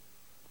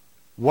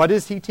 What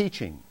is he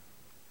teaching?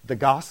 The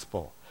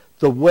gospel.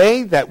 The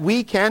way that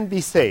we can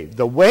be saved,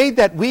 the way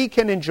that we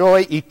can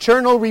enjoy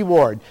eternal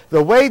reward,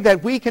 the way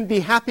that we can be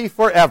happy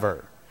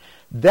forever.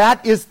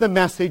 That is the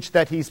message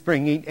that he's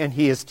bringing and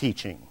he is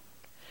teaching.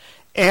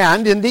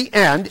 And in the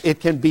end, it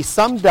can be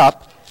summed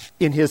up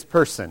in his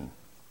person.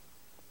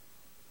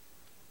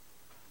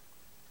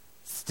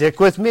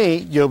 Stick with me,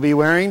 you'll be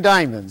wearing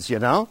diamonds, you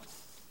know?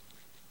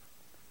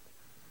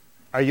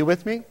 Are you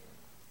with me?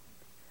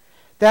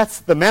 That's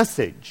the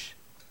message.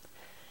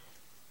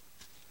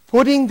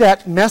 Putting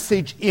that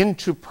message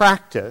into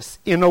practice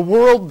in a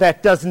world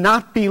that does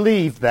not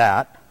believe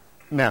that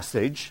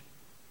message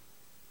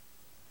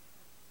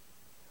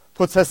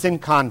puts us in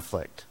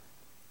conflict.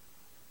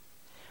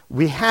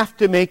 We have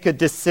to make a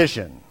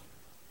decision.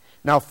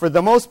 Now, for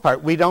the most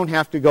part, we don't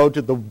have to go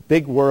to the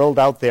big world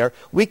out there.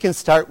 We can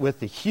start with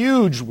the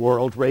huge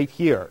world right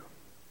here.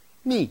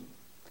 Me.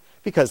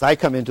 Because I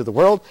come into the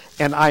world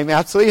and I'm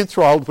absolutely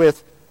enthralled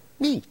with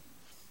me.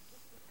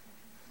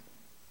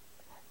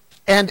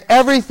 And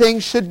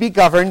everything should be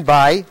governed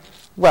by,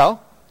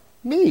 well,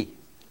 me.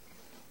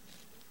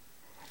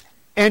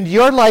 And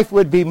your life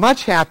would be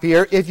much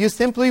happier if you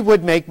simply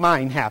would make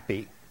mine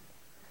happy.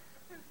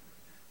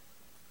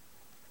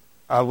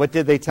 What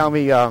did they tell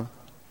me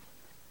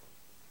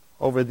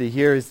over the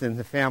years in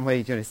the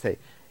family? You know, say,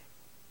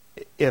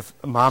 if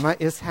Mama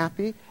is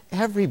happy,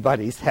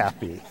 everybody's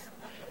happy.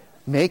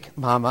 Make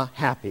Mama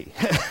happy.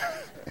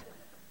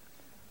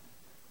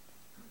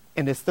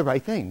 And it's the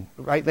right thing.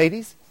 Right,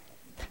 ladies?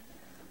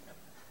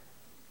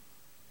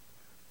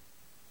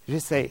 You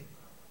just say,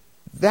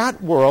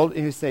 that world,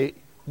 and you say,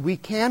 we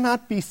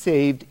cannot be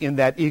saved in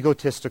that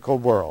egotistical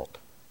world.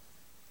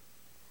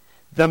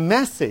 The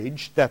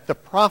message that the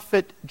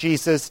prophet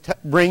Jesus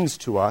brings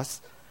to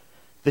us,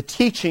 the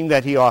teaching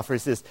that he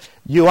offers is,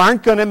 you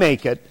aren't going to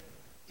make it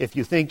if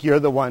you think you're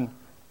the one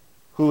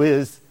who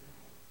is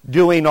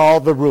doing all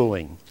the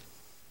ruling,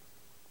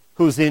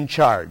 who's in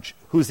charge,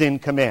 who's in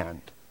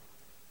command.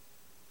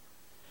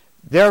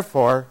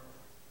 Therefore,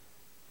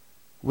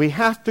 we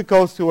have to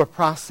go through a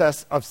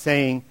process of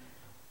saying,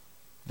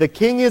 the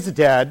king is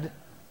dead.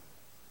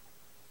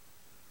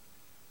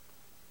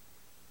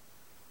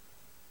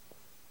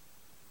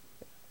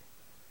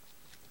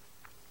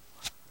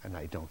 And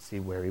I don't see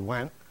where he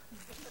went.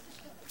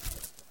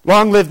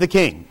 Long live the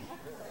king.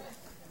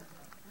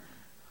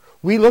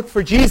 We look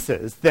for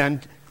Jesus,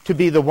 then, to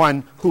be the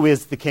one who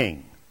is the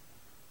king.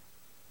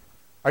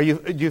 Do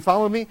you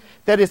follow me?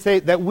 That is to say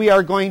that we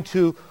are going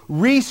to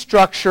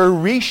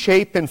restructure,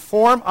 reshape, and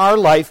form our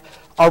life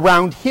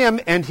around him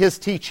and his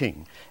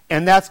teaching.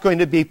 And that's going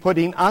to be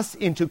putting us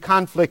into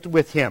conflict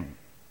with him.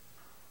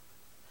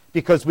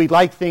 Because we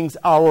like things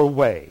our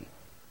way.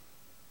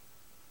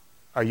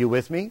 Are you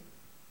with me?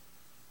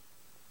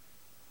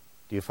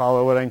 Do you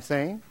follow what I'm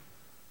saying?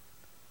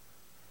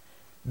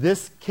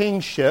 This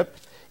kingship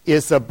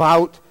is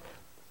about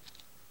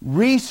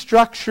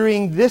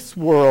restructuring this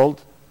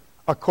world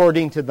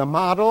according to the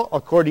model,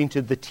 according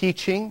to the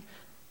teaching,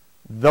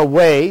 the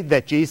way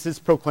that Jesus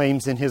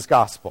proclaims in his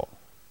gospel.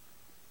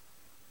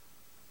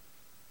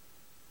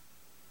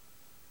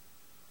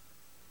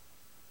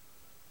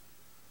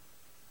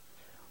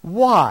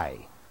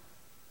 Why?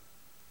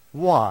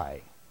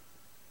 Why?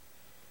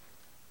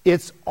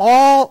 It's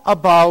all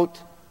about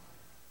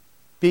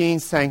being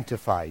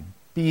sanctified,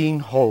 being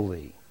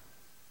holy.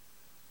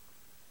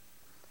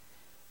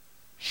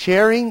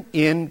 Sharing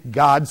in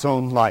God's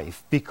own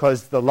life,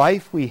 because the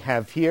life we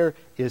have here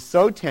is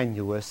so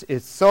tenuous,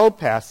 it's so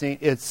passing,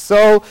 it's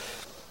so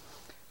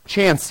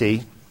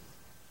chancy.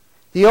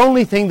 The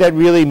only thing that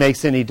really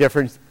makes any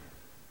difference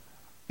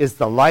is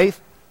the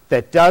life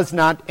that does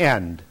not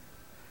end,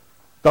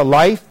 the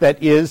life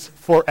that is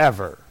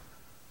forever.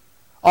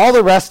 All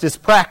the rest is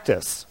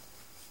practice.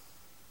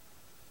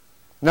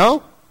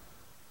 No?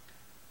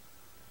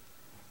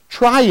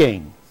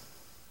 Trying.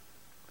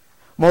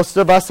 Most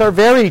of us are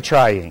very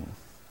trying.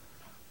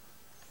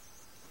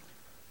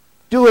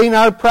 Doing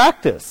our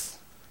practice.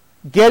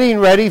 Getting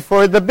ready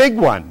for the big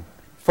one,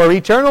 for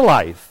eternal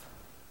life.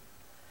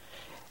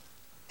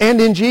 And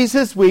in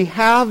Jesus we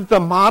have the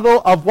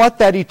model of what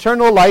that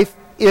eternal life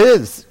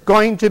is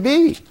going to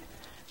be.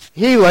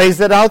 He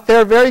lays it out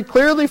there very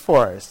clearly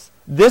for us.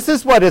 This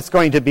is what it's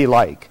going to be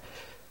like.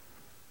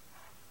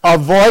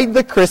 Avoid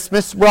the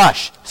Christmas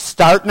rush.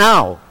 Start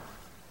now.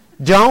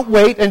 Don't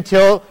wait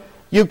until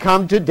you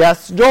come to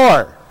death's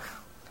door,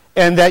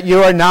 and that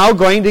you are now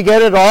going to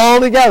get it all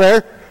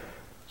together,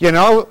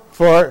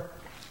 for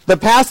the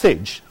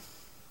passage.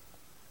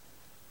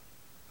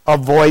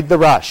 Avoid the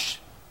rush.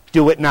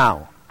 Do it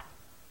now.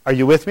 Are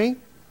you with me?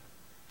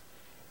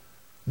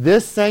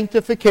 This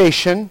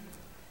sanctification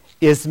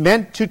is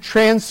meant to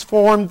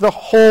transform the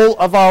whole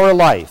of our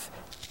life,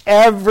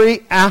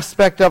 every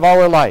aspect of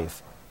our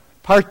life,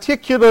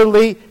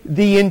 particularly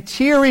the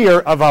interior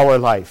of our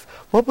life.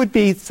 What would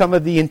be some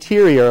of the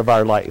interior of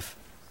our life?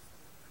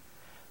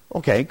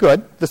 Okay,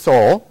 good. The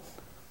soul.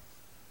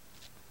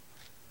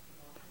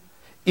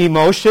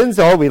 Emotions,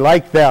 we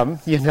like them,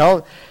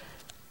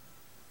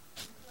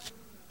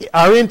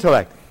 Our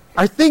intellect.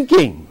 Our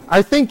thinking.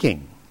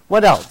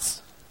 What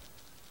else?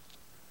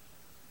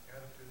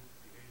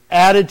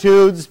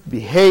 Attitudes,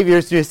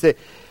 behaviors. You say,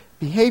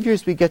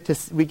 behaviors, we get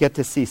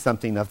to see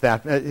something of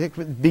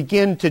that.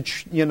 Begin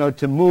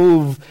to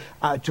move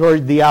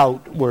toward the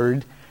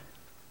outward.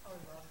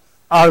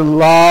 Our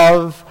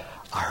love,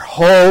 our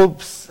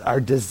hopes, our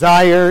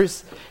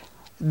desires.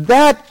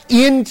 That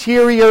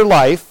interior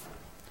life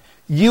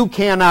you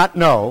cannot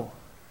know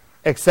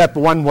except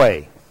one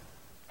way.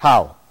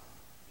 How?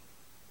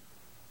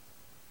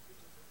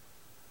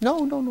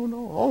 No.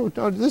 Oh,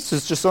 no, this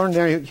is just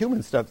ordinary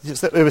human stuff.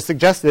 It was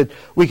suggested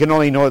we can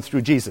only know it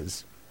through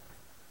Jesus.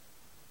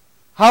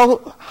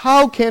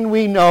 How can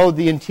we know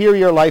the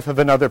interior life of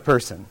another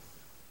person?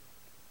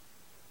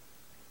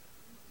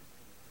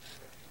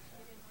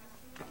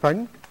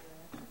 Pardon?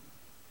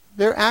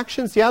 Their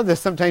actions, yeah.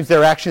 Sometimes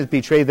their actions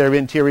betray their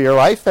interior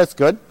life. That's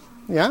good.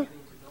 Yeah.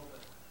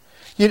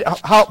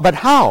 But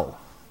how?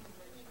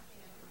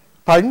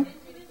 Pardon?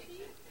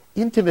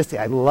 Intimacy.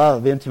 I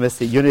love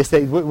intimacy. You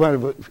say we're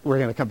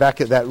going to come back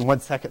to that in 1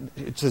 second.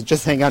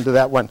 Just hang on to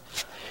that one.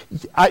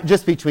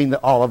 Just between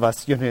all of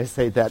us, you're going to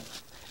say that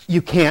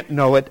you can't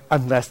know it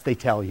unless they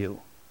tell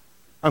you,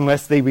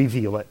 unless they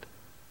reveal it.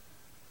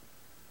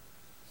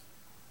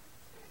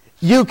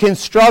 You can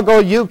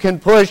struggle, you can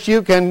push,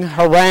 you can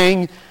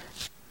harangue.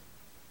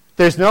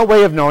 There's no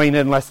way of knowing it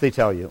unless they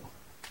tell you.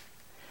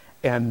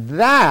 And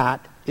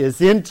that is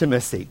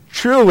intimacy,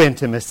 true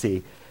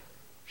intimacy.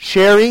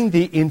 Sharing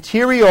the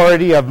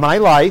interiority of my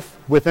life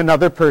with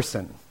another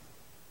person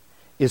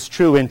is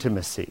true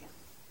intimacy.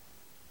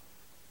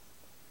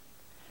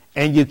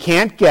 And you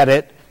can't get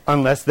it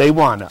unless they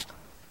want it.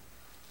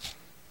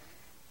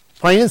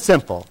 Plain and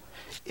simple.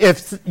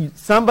 If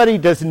somebody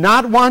does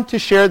not want to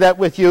share that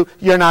with you,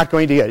 you're not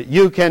going to get it.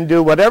 You can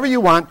do whatever you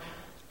want.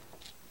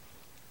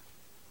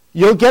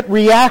 You'll get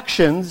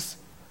reactions,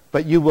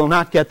 but you will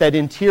not get that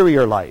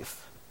interior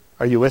life.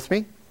 Are you with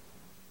me?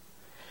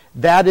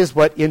 That is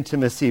what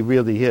intimacy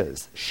really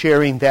is,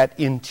 sharing that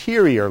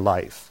interior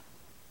life.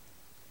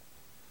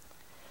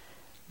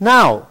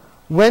 Now,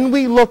 when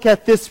we look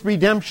at this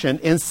redemption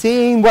and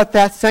seeing what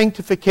that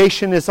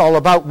sanctification is all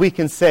about, we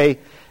can say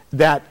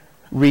that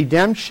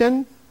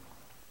redemption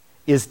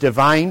is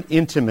divine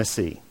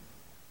intimacy.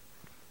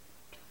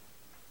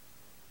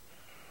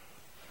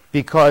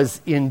 Because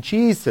in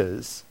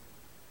Jesus,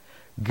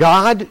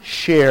 God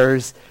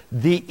shares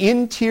the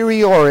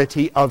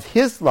interiority of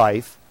his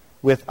life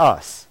with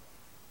us.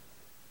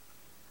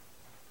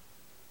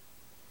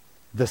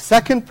 The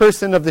second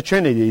person of the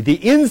Trinity,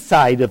 the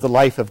inside of the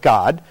life of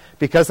God,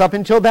 because up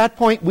until that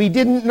point we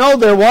didn't know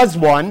there was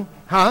one,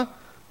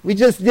 We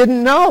just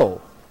didn't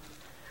know.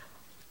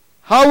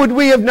 How would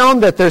we have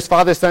known that there's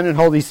Father, Son, and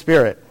Holy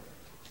Spirit?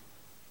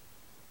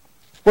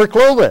 We're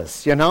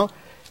clueless,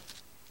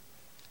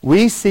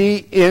 We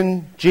see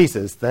in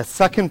Jesus, the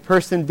second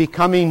person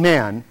becoming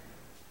man,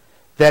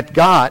 that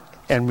God,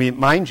 and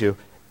remind you,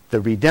 the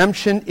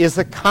redemption is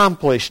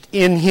accomplished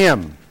in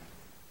him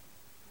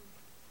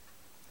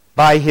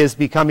by his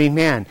becoming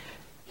man.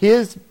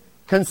 His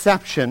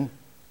conception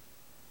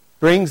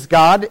brings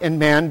God and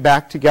man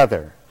back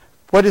together.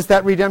 What is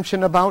that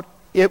redemption about?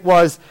 It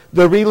was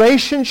the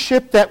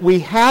relationship that we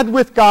had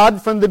with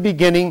God from the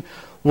beginning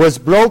was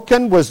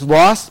broken, was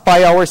lost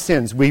by our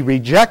sins. We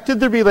rejected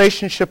the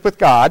relationship with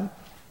God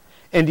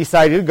and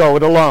decided to go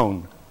it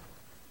alone.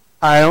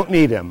 I don't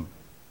need him.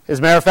 As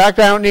a matter of fact,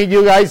 I don't need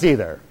you guys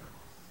either.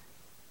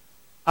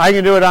 I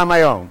can do it on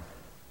my own.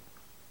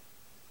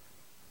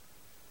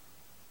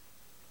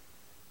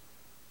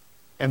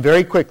 And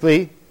very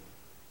quickly,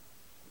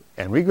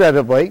 and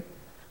regrettably,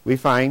 we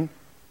find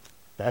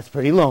that's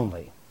pretty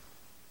lonely.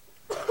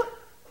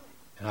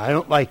 And I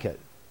don't like it.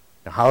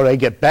 Now, how do I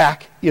get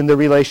back in the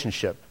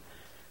relationship?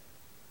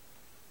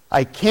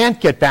 I can't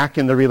get back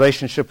in the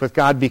relationship with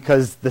God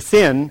because the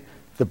sin,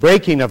 the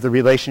breaking of the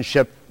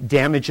relationship,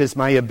 damages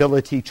my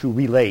ability to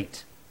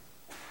relate.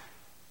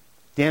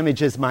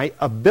 Damages my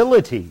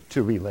ability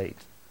to relate.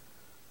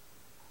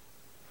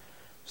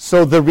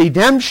 So the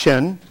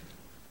redemption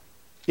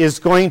is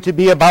going to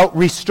be about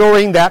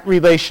restoring that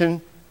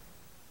relation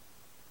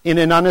in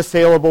an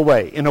unassailable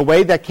way, in a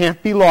way that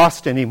can't be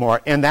lost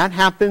anymore. And that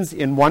happens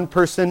in one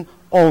person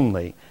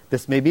only.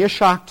 This may be a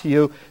shock to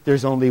you.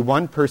 There's only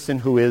one person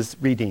who is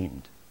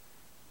redeemed.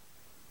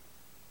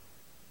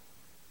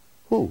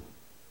 Who?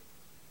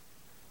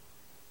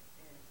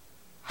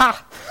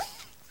 Ha!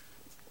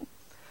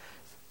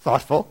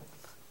 Thoughtful.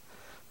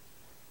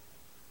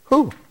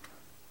 Who?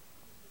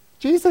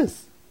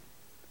 Jesus.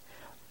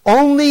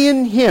 Only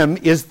in him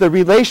is the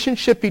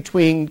relationship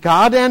between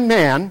God and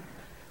man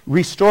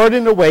restored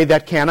in a way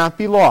that cannot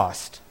be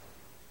lost.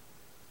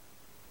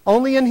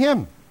 Only in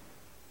him.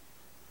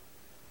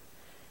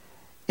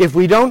 If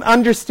we don't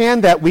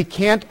understand that, we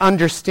can't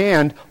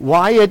understand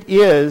why it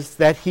is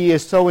that he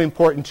is so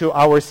important to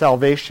our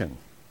salvation.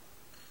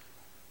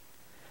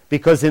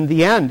 Because in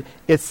the end,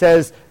 it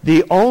says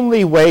the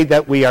only way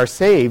that we are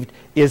saved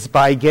is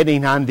by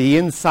getting on the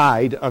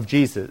inside of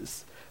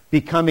Jesus,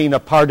 becoming a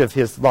part of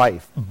his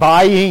life,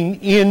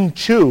 buying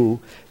into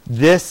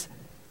this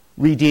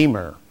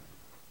Redeemer,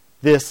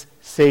 this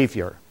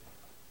Savior.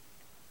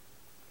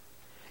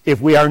 If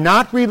we are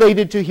not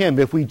related to him,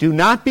 if we do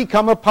not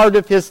become a part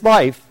of his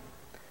life,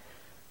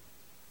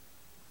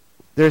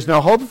 there's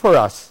no hope for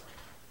us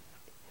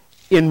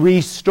in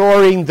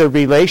restoring the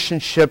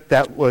relationship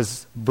that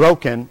was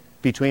broken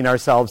between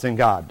ourselves and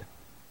God.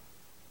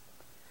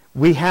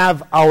 we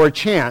have our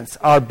chance,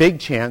 our big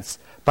chance,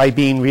 by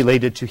being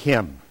related to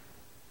Him.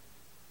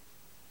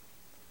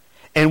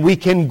 And we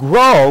can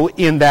grow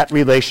in that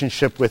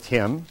relationship with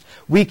Him.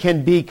 We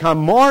can become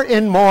more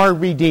and more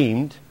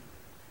redeemed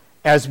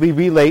as we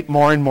relate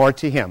more and more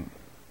to Him.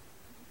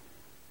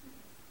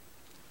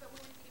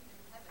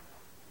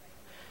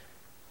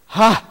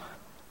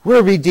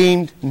 We're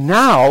redeemed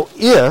now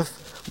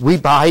if we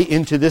buy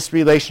into this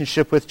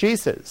relationship with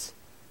Jesus.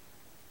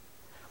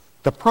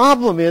 The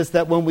problem is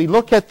that when we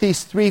look at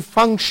these three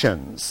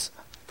functions,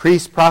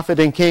 priest, prophet,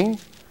 and king,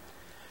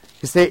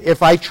 you say,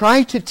 if I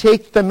try to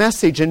take the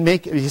message and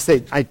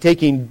I'm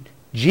taking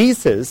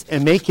Jesus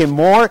and make Him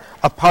more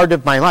a part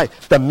of my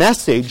life, the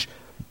message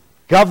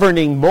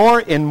governing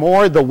more and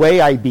more the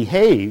way I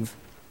behave,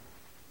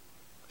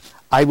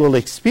 I will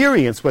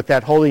experience what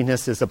that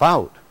holiness is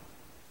about.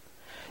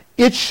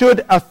 It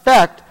should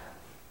affect,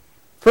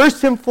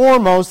 first and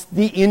foremost,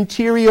 the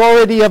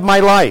interiority of my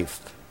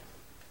life.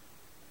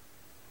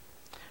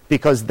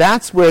 Because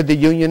that's where the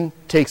union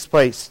takes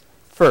place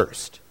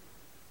first.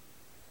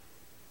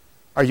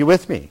 Are you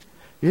with me?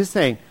 You're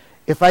saying,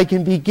 if I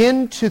can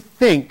begin to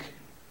think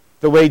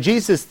the way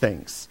Jesus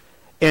thinks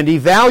and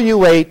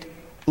evaluate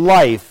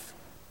life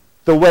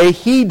the way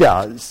He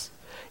does,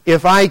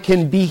 if I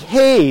can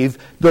behave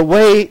the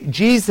way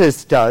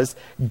Jesus does,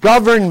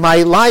 govern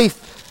my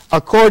life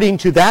according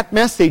to that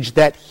message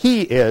that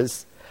He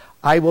is,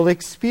 I will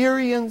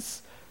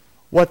experience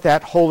what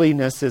that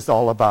holiness is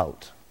all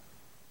about.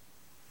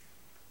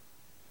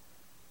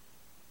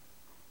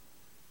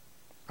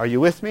 Are you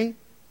with me?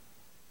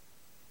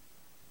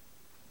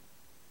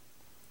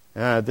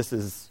 This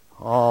is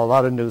a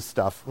lot of new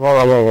stuff.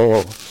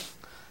 Whoa. Father,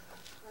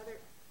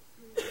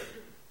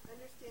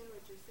 understand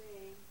what you're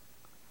saying,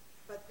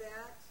 but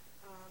that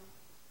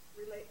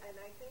relate, and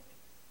I think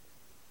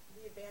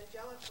the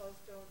evangelicals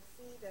don't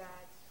see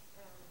that.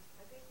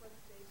 I think once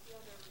they feel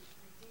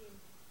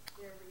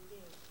they're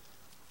redeemed,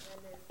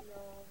 and there's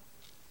no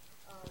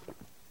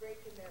break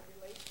in that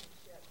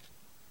relationship.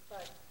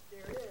 But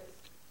there is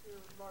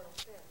through mortal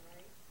sin,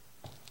 right?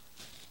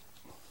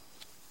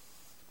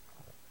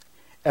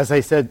 As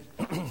I said,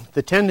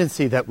 the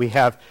tendency that we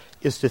have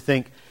is to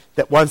think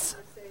that once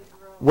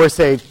we're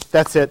saved,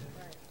 that's it.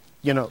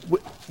 You know,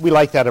 we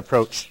like that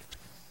approach.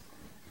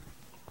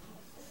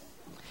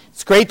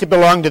 It's great to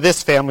belong to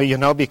this family, you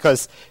know,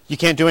 because you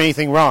can't do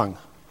anything wrong.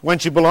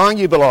 Once you belong,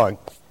 you belong.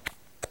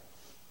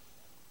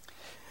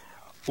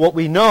 What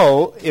we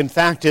know, in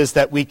fact, is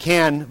that we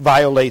can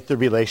violate the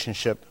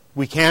relationship.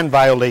 We can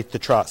violate the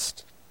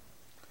trust.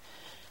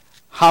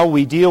 How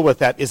we deal with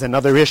that is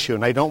another issue,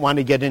 and I don't want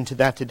to get into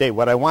that today.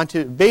 What I want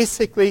to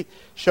basically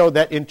show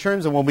that in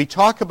terms of when we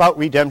talk about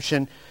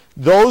redemption,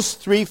 those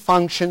three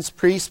functions,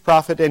 priest,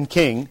 prophet, and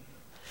king,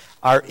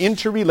 are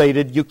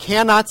interrelated. You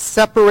cannot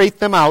separate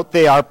them out.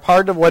 They are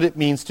part of what it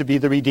means to be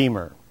the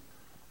Redeemer.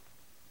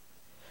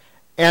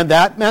 And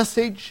that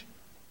message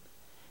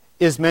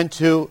is meant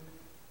to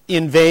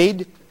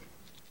invade,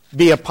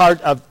 be a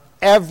part of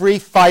every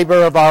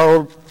fiber of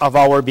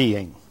our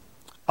being,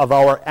 of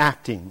our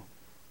acting.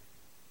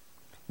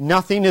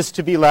 Nothing is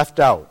to be left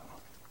out.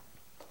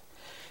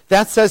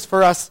 That says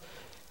for us,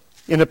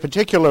 in a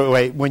particular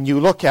way, when you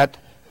look at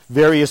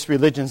various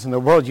religions in the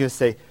world, you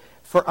say,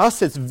 for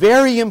us it's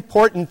very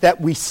important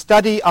that we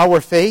study our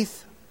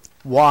faith.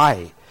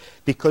 Why?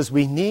 Because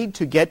we need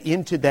to get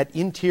into that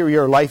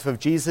interior life of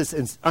Jesus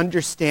and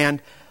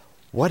understand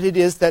what it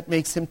is that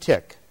makes Him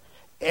tick,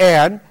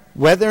 and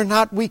whether or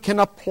not we can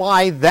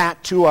apply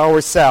that to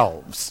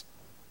ourselves.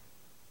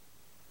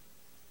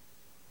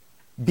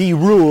 Be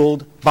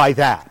ruled by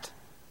that.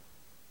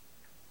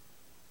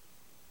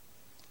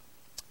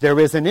 There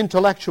is an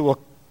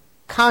intellectual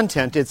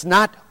content. It's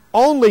not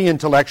only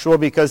intellectual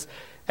because,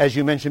 as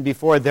you mentioned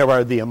before, there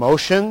are the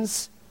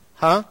emotions.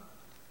 There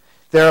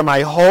are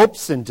my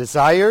hopes and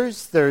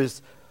desires.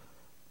 There's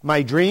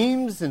my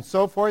dreams and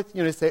so forth.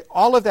 You know, say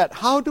all of that.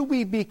 How do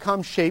we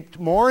become shaped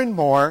more and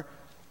more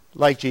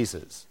like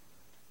Jesus?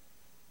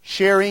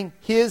 Sharing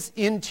His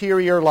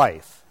interior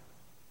life.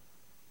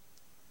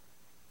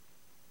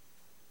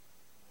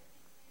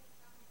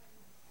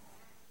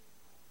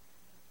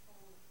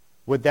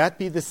 Would that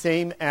be the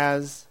same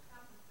as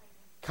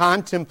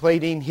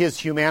contemplating His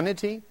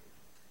humanity?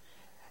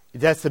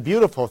 That's the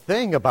beautiful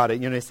thing about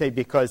it, you know, say,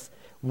 because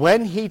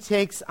when He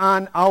takes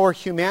on our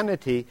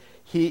humanity,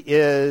 He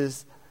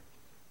is,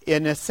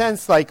 in a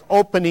sense, like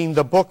opening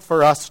the book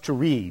for us to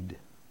read.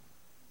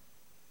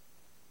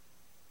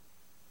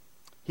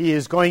 He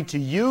is going to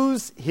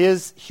use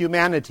His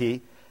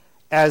humanity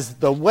as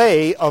the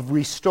way of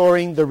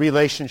restoring the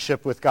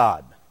relationship with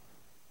God.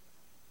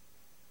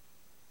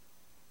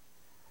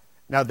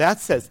 Now that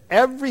says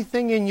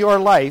everything in your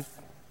life,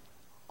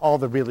 all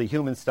the really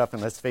human stuff,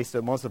 and let's face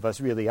it, most of us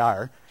really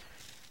are,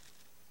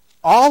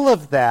 all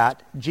of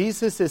that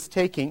Jesus is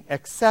taking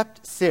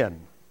except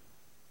sin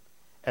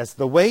as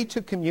the way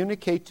to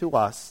communicate to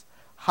us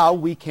how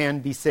we can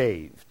be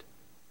saved.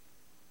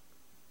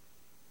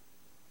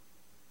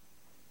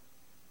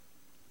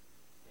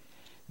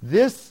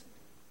 This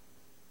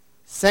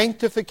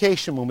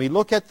Sanctification, when we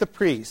look at the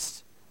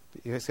priest,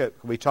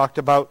 we talked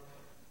about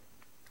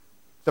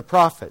the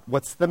prophet.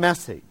 What's the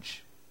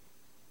message?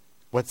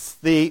 What's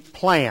the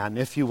plan,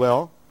 if you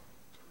will?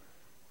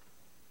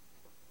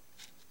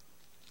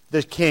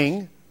 The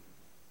king.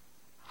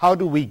 How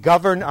do we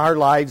govern our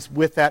lives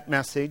with that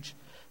message?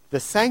 The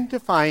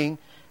sanctifying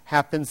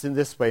happens in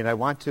this way,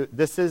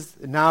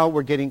 and now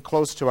we're getting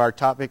close to our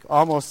topic,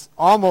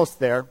 almost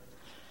there.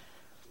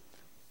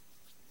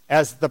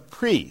 As the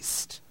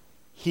priest,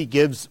 he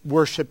gives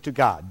worship to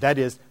God. That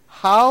is,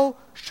 how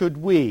should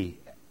we,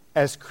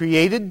 as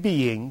created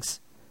beings,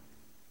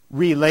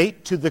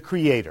 relate to the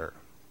Creator?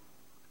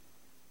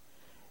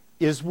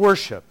 Is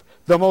worship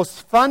the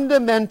most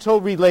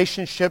fundamental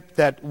relationship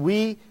that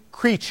we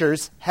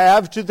creatures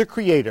have to the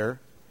Creator?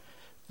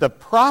 The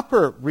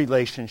proper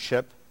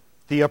relationship,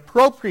 the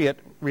appropriate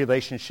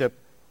relationship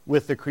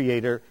with the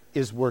Creator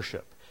is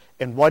worship.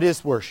 And what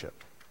is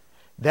worship?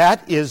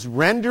 That is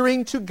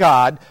rendering to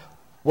God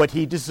what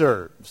He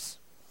deserves.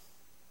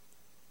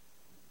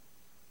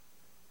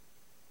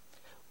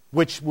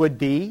 Which would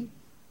be,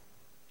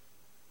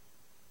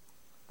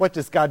 what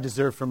does God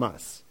deserve from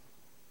us?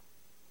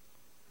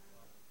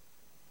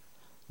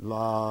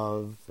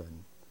 Love.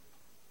 And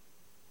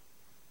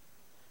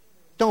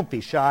don't be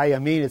shy. I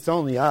mean, it's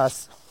only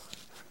us.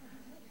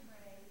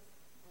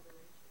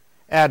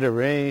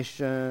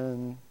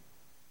 Adoration.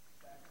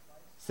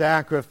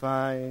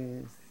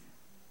 Sacrifice.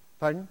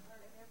 Pardon?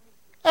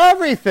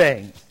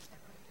 Everything.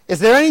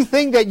 Is there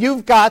anything that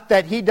you've got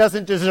that He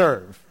doesn't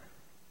deserve?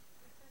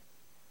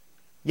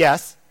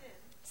 Yes.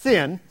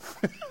 Sin.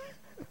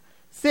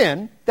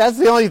 Sin. That's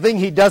the only thing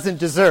He doesn't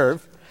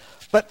deserve.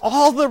 But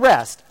all the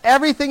rest,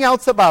 everything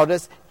else about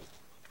us,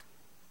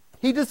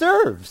 He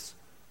deserves.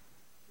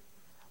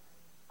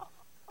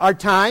 Our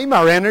time,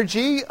 our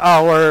energy,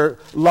 our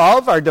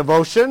love, our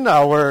devotion,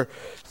 our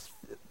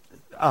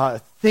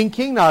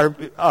thinking, our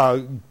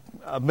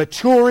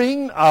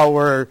maturing,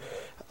 our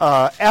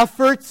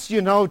efforts,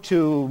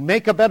 to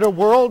make a better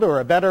world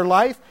or a better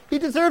life. He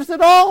deserves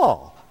it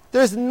all.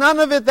 There's none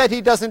of it that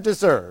He doesn't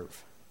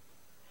deserve.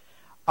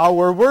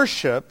 Our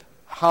worship,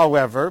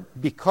 however,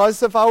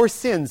 because of our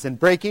sins and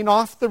breaking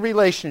off the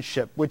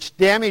relationship, which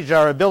damage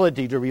our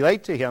ability to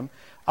relate to Him,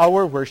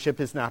 our worship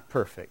is not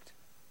perfect.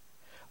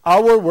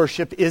 Our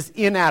worship is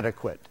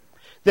inadequate.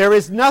 There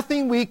is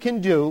nothing we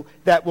can do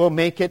that will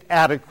make it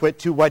adequate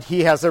to what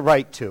He has a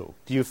right to.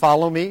 Do you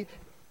follow me?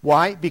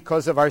 Why?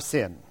 Because of our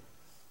sin.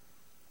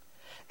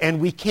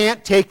 And we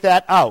can't take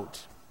that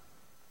out.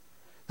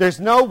 There's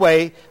no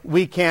way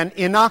we can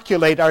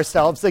inoculate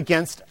ourselves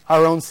against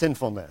our own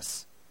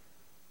sinfulness.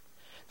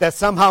 That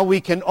somehow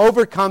we can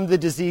overcome the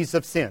disease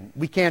of sin.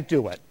 We can't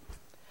do it.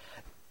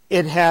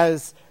 It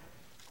has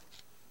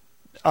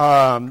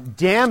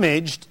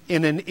damaged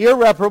in an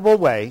irreparable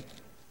way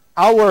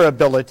our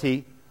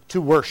ability to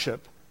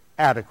worship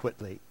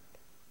adequately.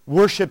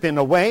 Worship in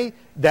a way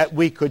that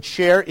we could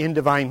share in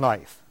divine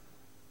life.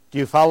 Do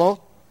you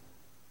follow?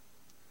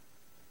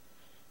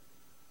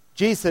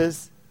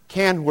 Jesus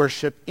can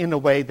worship in a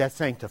way that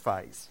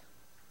sanctifies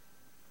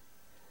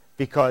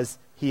because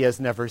He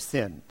has never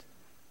sinned.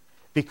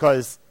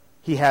 Because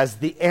He has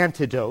the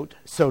antidote,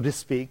 so to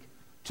speak,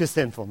 to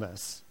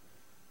sinfulness.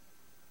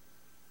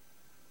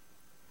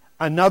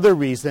 Another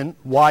reason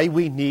why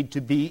we need to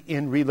be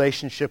in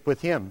relationship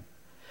with Him.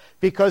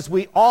 Because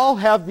we all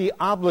have the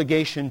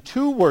obligation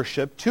to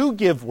worship, to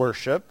give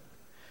worship,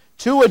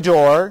 to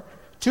adore,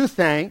 to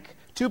thank,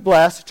 to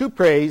bless, to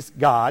praise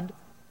God.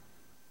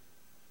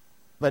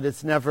 But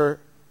it's never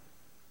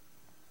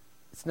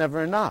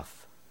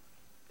enough.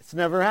 It's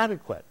never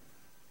adequate.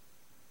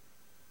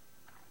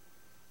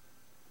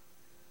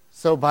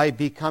 So by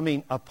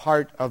becoming a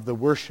part of the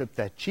worship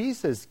that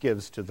Jesus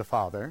gives to the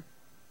Father,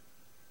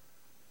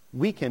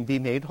 we can be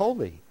made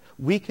holy.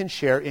 We can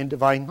share in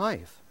divine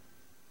life.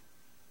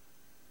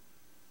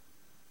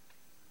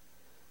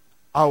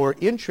 Our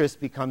interest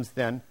becomes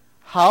then,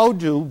 how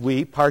do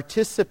we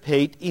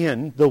participate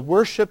in the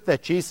worship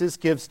that Jesus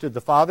gives to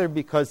the Father?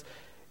 Because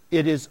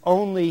it is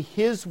only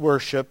His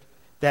worship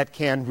that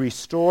can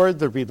restore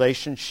the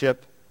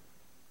relationship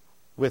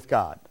with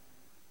God.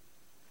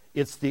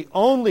 It's the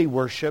only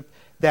worship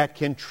that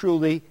can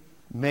truly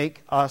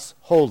make us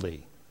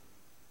holy.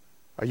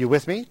 Are you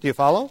with me? Do you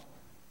follow?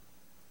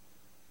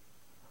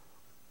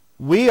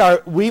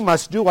 We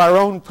must do our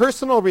own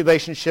personal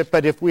relationship,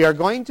 but if we are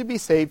going to be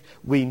saved,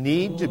 we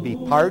need to be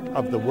part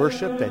of the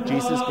worship that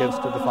Jesus gives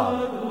to the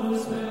Father.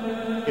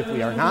 If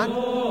we are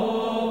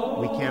not,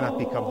 we cannot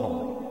become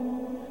holy.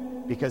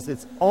 Because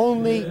it's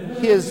only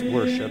His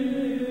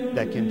worship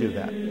that can do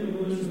that.